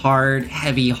this hard,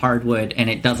 heavy hardwood, and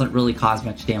it doesn't really cause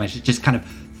much damage. It just kind of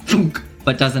thunk,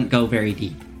 but doesn't go very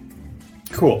deep.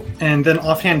 Cool. And then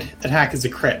offhand attack is a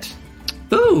crit.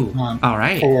 Ooh, all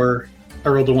right. For I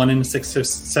rolled a 1 and a 6, so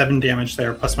 7 damage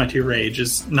there, plus my 2 rage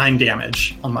is 9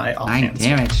 damage on my 9 offhand.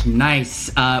 damage,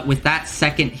 nice. With that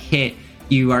second hit,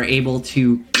 you are able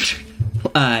to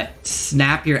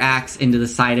snap your axe into the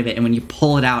side of it, and when you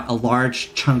pull it out, a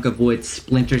large chunk of wood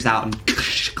splinters out and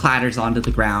clatters onto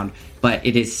the ground, but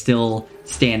it is still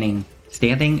standing.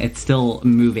 It's still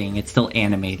moving. It's still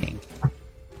animating.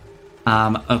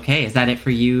 Okay, is that it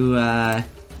for you,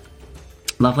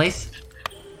 Lovelace?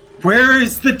 Where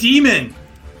is the demon?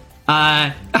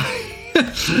 I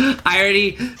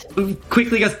already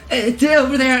quickly goes, it's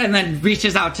over there, and then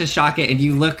reaches out to shock it, and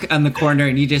you look on the corner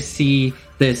and you just see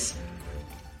this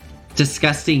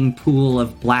disgusting pool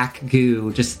of black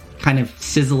goo just kind of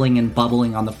sizzling and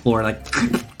bubbling on the floor. Like,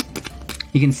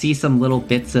 you can see some little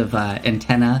bits of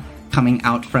antenna coming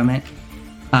out from it.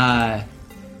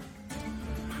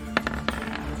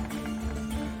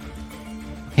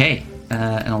 Okay.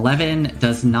 An 11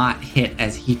 does not hit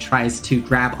as he tries to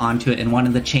grab onto it, and one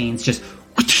of the chains just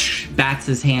bats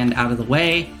his hand out of the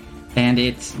way, and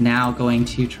it's now going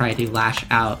to try to lash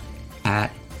out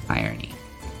at Irony.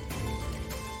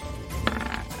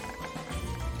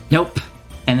 Nope.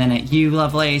 And then at you,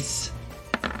 Lovelace,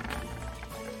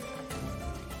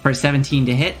 for 17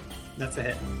 to hit. That's a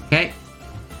hit. Okay.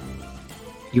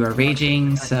 You are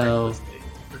raging, so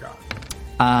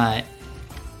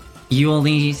you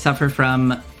only suffer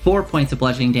from 4 points of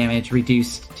bludgeoning damage,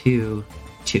 reduced to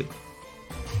 2.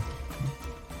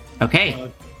 Okay.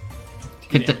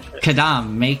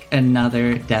 Kadam, make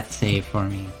another death save for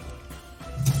me.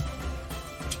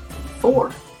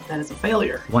 4. That is a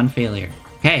failure. 1 failure.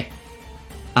 Okay.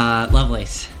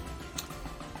 Lovelace.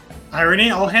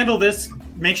 Irony, I'll handle this.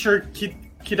 Make sure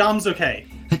Kidam's okay.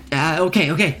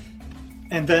 Okay.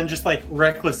 And then just like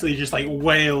recklessly just like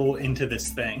wail into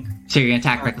this thing. So you're gonna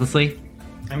attack recklessly?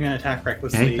 I'm gonna attack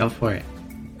recklessly. Okay, go for it.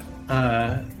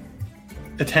 A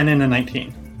 10 and a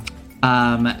 19.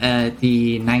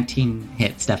 The 19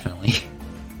 hits, definitely.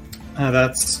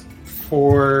 That's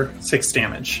 6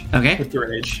 damage. Okay. With the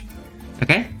rage.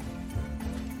 Okay.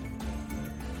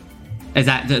 Is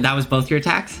that was both your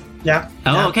attacks? Yeah.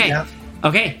 Oh, yeah, okay. Yeah.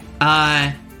 Okay.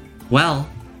 Well,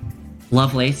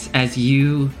 Lovelace, as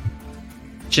you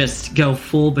just go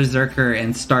full berserker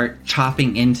and start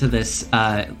chopping into this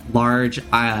large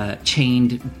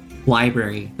chained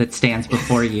library that stands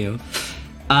before you,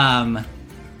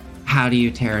 how do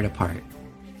you tear it apart?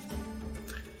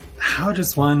 How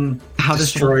does one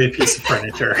destroy a piece of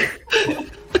furniture?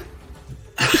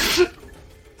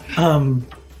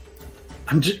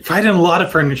 I'm just fighting a lot of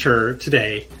furniture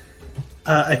today.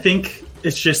 I think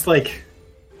it's just like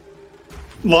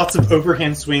lots of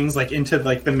overhand swings like into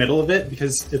like the middle of it,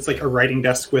 because it's like a writing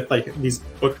desk with like these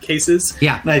bookcases.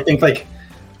 Yeah. And I think like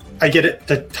I get it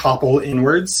to topple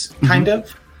inwards kind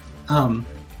of. And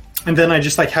then I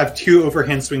just like have 2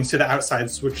 overhand swings to the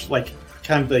outsides, which like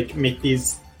kind of like make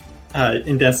these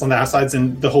indents on the outsides,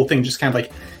 and the whole thing just kind of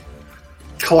like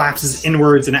collapses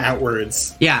inwards and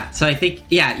outwards. Yeah, so I think,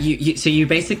 you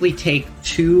basically take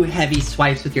 2 heavy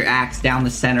swipes with your axe down the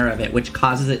center of it, which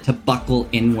causes it to buckle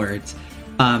inwards.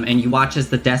 And you watch as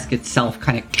the desk itself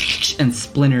kind of and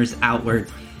splinters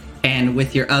outwards. And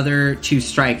with your other 2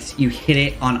 strikes, you hit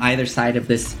it on either side of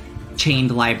this chained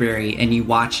library, and you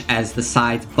watch as the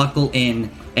sides buckle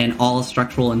in and all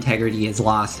structural integrity is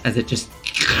lost as it just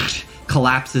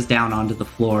collapses down onto the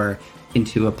floor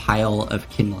into a pile of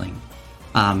kindling.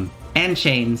 And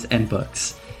chains and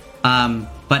books.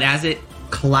 But as it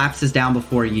collapses down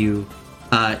before you,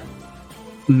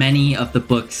 many of the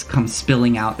books come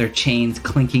spilling out, their chains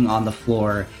clinking on the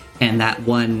floor, and that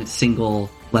one single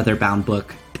leather-bound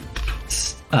book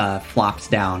flops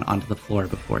down onto the floor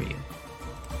before you.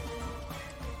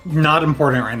 Not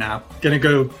important right now. Gonna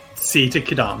go C to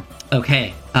Kadam.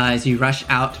 Okay, as you rush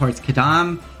out towards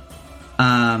Kadam,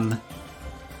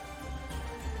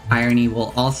 Irony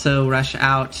will also rush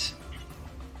out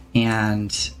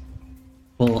and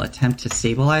will attempt to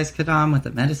stabilize Kadam with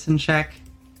a medicine check.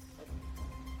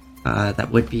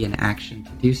 That would be an action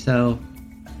to do so.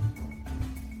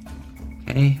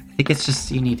 Okay, I think it's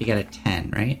just you need to get a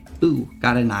 10, right? Ooh,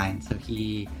 got a 9, so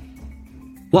he...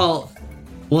 Well,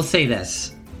 we'll say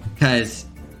this, because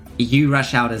you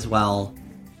rush out as well,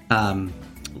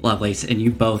 Lovelace, and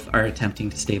you both are attempting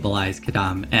to stabilize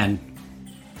Kadam, and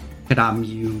Kadam,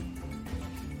 you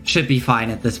should be fine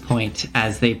at this point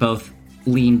as they both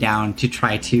lean down to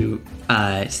try to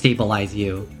stabilize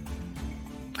you.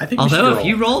 I think although if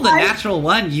you rolled a natural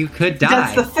 1, you could die.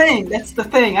 That's the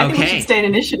thing. I think we should stay in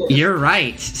initiative. You're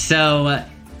right. So,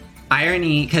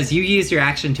 Irony, because you used your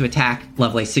action to attack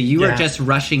Lovelace, so you are just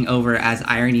rushing over as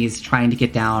Irony is trying to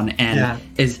get down and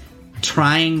is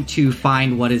trying to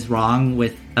find what is wrong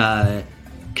with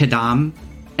Kadam,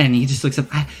 and he just looks up.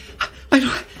 I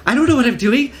don't know what I'm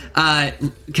doing.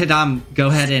 Kadam, go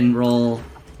ahead and roll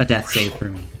a death save for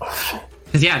me.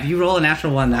 Because if you roll a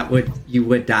natural 1, you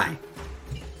would die.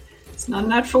 It's not a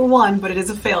natural 1, but it is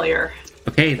a failure.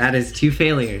 Okay, that is 2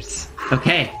 failures.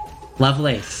 Okay,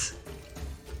 Lovelace,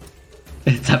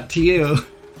 it's up to you.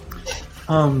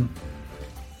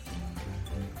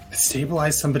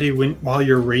 Stabilize somebody while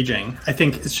you're raging. I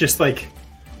think it's just like...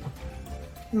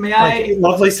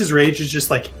 Lovelace's rage is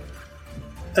just like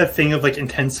a thing of like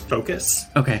intense focus.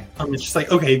 Okay. It's just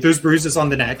like, okay, there's bruises on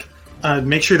the neck.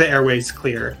 Make sure the airway's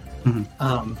clear.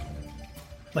 Mm-hmm.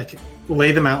 Like,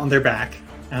 lay them out on their back.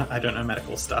 I don't know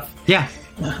medical stuff. Yeah.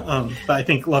 But I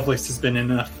think Lovelace has been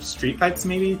in enough street fights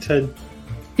maybe to...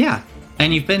 Yeah.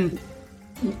 And you've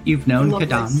known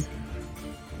Lovelace.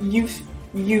 Kadam.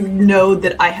 You know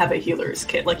that I have a healer's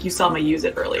kit. Like, you saw me use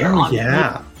it earlier on.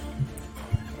 Yeah.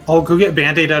 I'll go get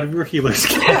Band-Aid out of your healer's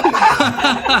kit.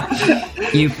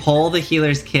 You pull the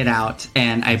healer's kit out,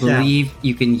 and I believe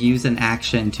you can use an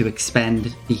action to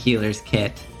expend the healer's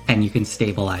kit, and you can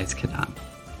stabilize Kadam.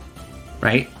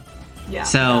 Right? Yeah.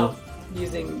 So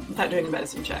without doing a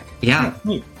medicine check. Yeah.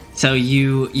 So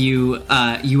you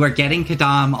are getting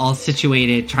Kadam all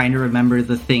situated, trying to remember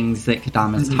the things that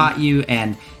Kadam has taught you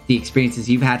and the experiences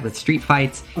you've had with street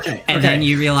fights. And then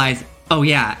you realize,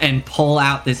 and pull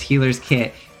out this healer's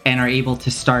kit and are able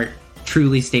to start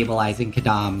truly stabilizing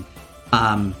Kadam.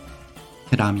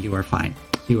 Kadam, you are fine.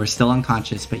 You are still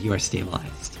unconscious, but you are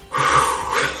stabilized.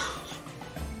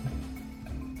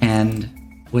 And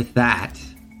with that...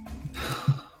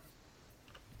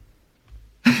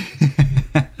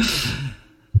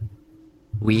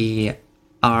 we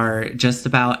are just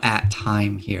about at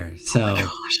time here. So,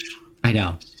 I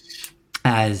know.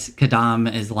 As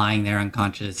Kadam is lying there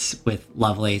unconscious with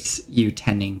Lovelace, you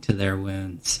tending to their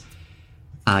wounds,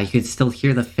 you could still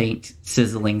hear the faint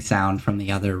sizzling sound from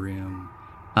the other room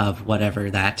of whatever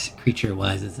that creature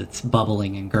was as it's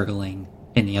bubbling and gurgling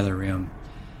in the other room.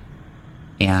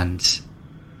 And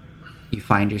you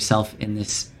find yourself in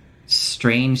this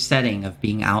strange setting of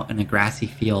being out in a grassy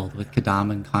field with Kadam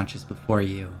unconscious before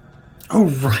you. Oh,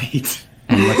 right.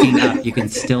 And looking up, you can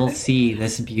still see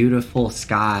this beautiful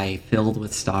sky filled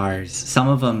with stars, some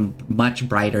of them much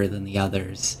brighter than the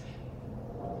others.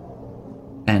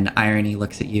 And Irony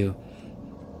looks at you.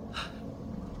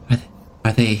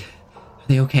 Are they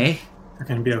okay? They're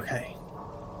gonna be okay.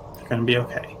 They're gonna be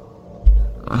okay.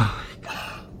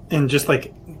 And just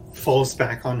like falls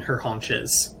back on her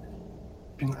haunches.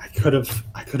 I could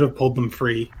have pulled them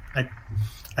free.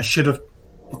 I should have.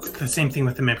 The same thing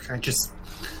with the mimic.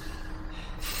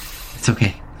 It's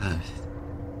okay.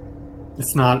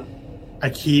 It's not. I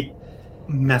keep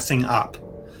messing up.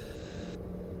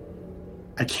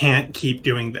 I can't keep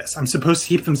doing this. I'm supposed to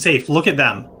keep them safe. Look at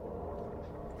them.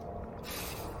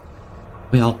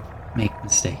 We all make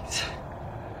mistakes.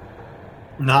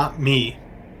 Not me.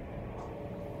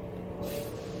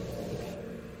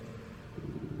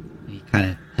 He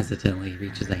kind of hesitantly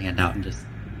reaches a hand out and just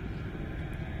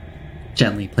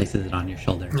gently places it on your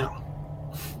shoulder. No.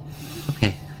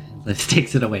 Okay. Liz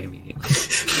takes it away immediately.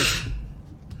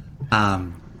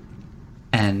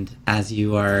 And as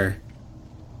you are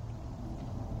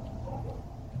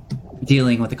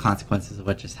dealing with the consequences of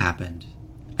what just happened,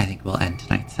 I think we'll end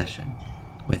tonight's session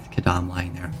with Kadam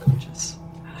lying there unconscious.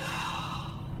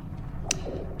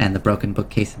 And the broken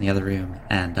bookcase in the other room.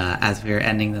 And as we are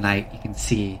ending the night, you can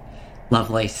see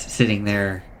Lovelace sitting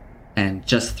there, and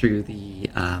just through the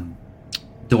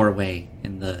doorway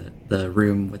in the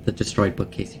room with the destroyed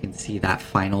bookcase, you can see that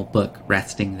final book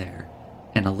resting there,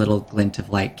 and a little glint of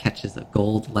light catches a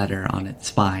gold letter on its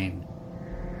spine.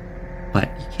 but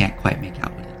you can't quite make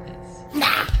out what it is.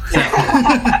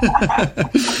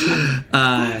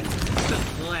 So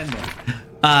we'll end there.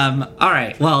 All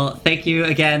right. Well, thank you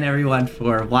again, everyone,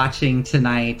 for watching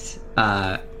tonight.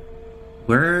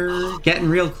 We're getting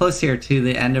real close here to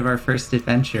the end of our first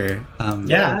adventure.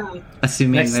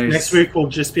 Assuming next week will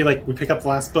just be like we pick up the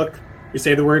last book, we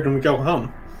say the word, and we go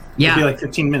home. Yeah, it'll be like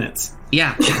 15 minutes.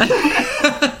 Yeah.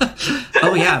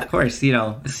 Oh yeah, of course.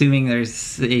 Assuming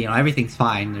there's everything's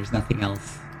fine. There's nothing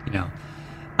else.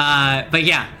 But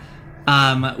yeah.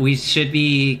 We should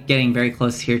be getting very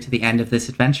close here to the end of this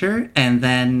adventure, and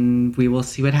then we will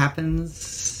see what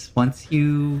happens once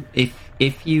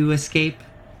if you escape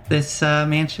this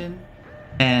mansion,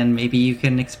 and maybe you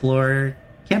can explore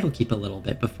Candlekeep a little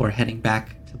bit before heading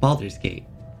back to Baldur's Gate.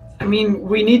 I mean,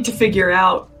 we need to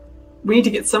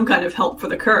get some kind of help for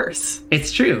the curse.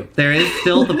 It's true. There is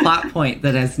still the plot point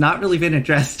that has not really been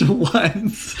addressed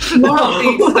once. No.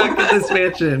 Being stuck in this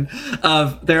mansion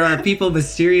of there are people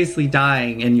mysteriously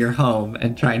dying in your home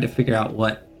and trying to figure out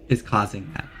what is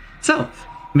causing that. So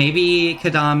maybe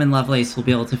Kadam and Lovelace will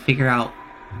be able to figure out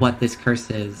what this curse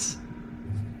is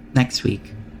next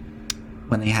week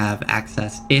when they have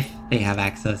access, if they have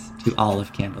access to all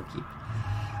of Candlekeep.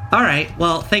 All right.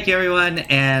 Well, thank you, everyone,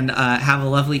 and have a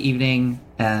lovely evening,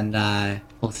 and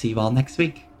we'll see you all next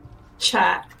week.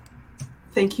 Chat,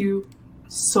 thank you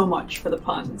so much for the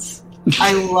puns.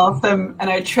 I love them, and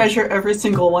I treasure every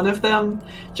single one of them.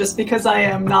 Just because I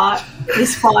am not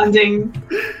responding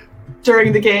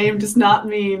during the game does not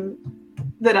mean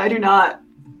that I do not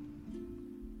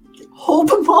hold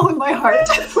them all in my heart.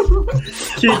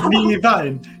 Kidney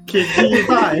vine.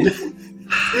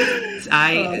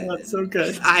 That's so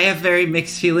good. I have very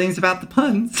mixed feelings about the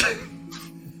puns.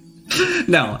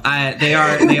 No, they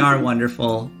are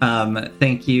wonderful.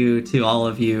 Thank you to all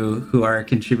of you who are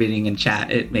contributing in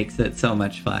chat. It makes it so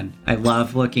much fun. I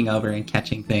love looking over and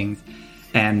catching things.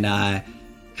 And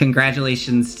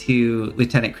congratulations to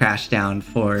Lieutenant Crashdown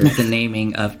for the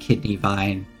naming of Kidney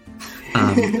Vine.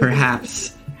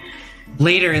 Perhaps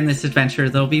later in this adventure,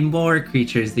 there'll be more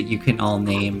creatures that you can all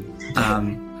name.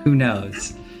 Who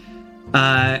knows?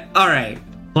 All right.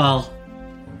 Well,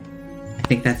 I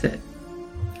think that's it.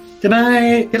 Good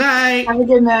night. Good night. Have a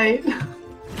good night.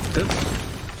 Oops.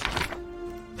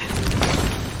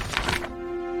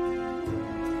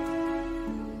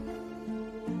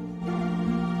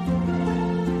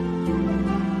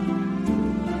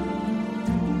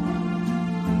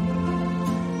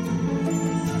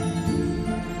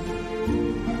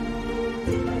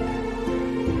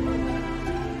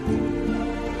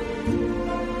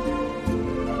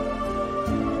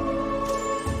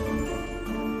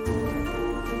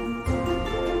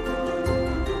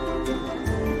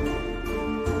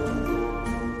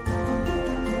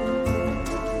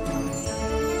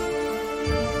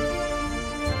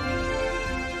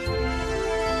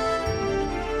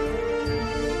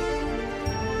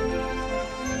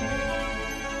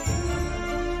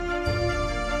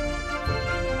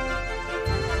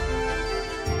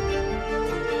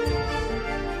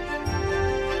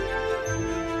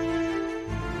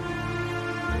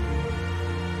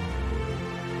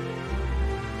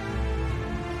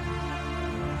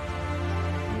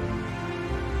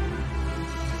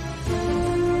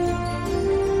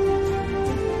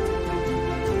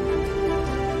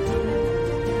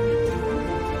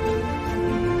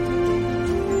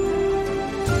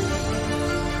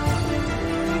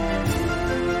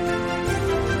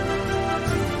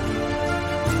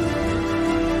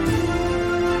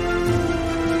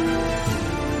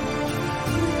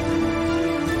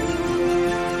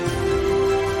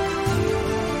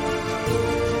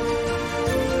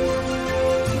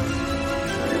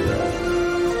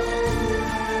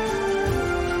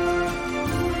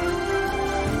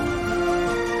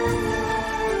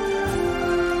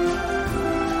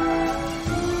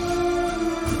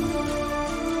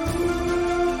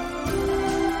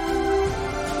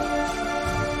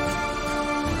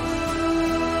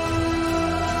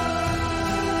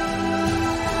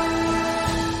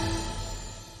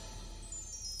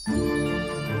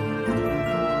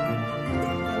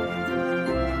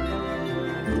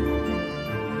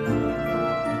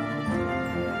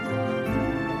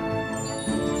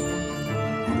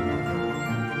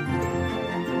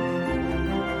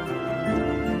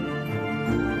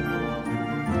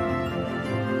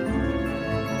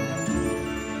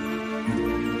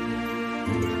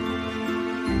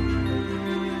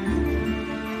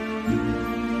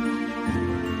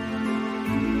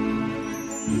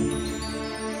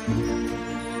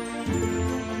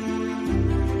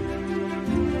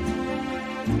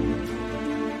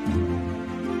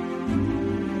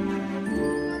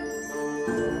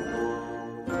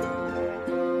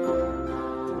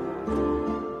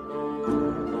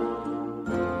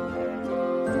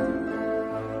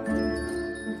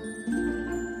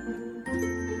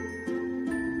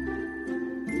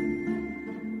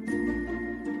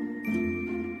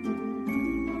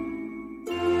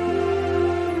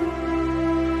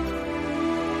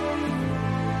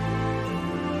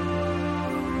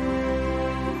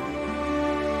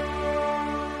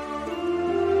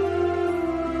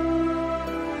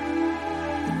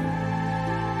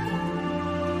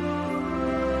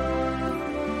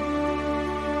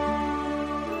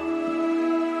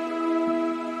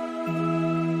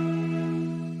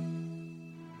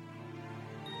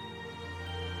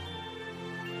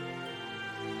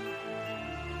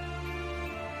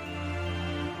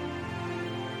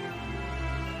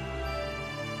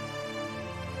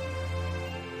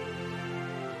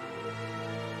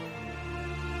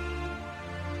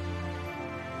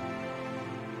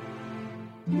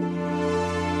 you.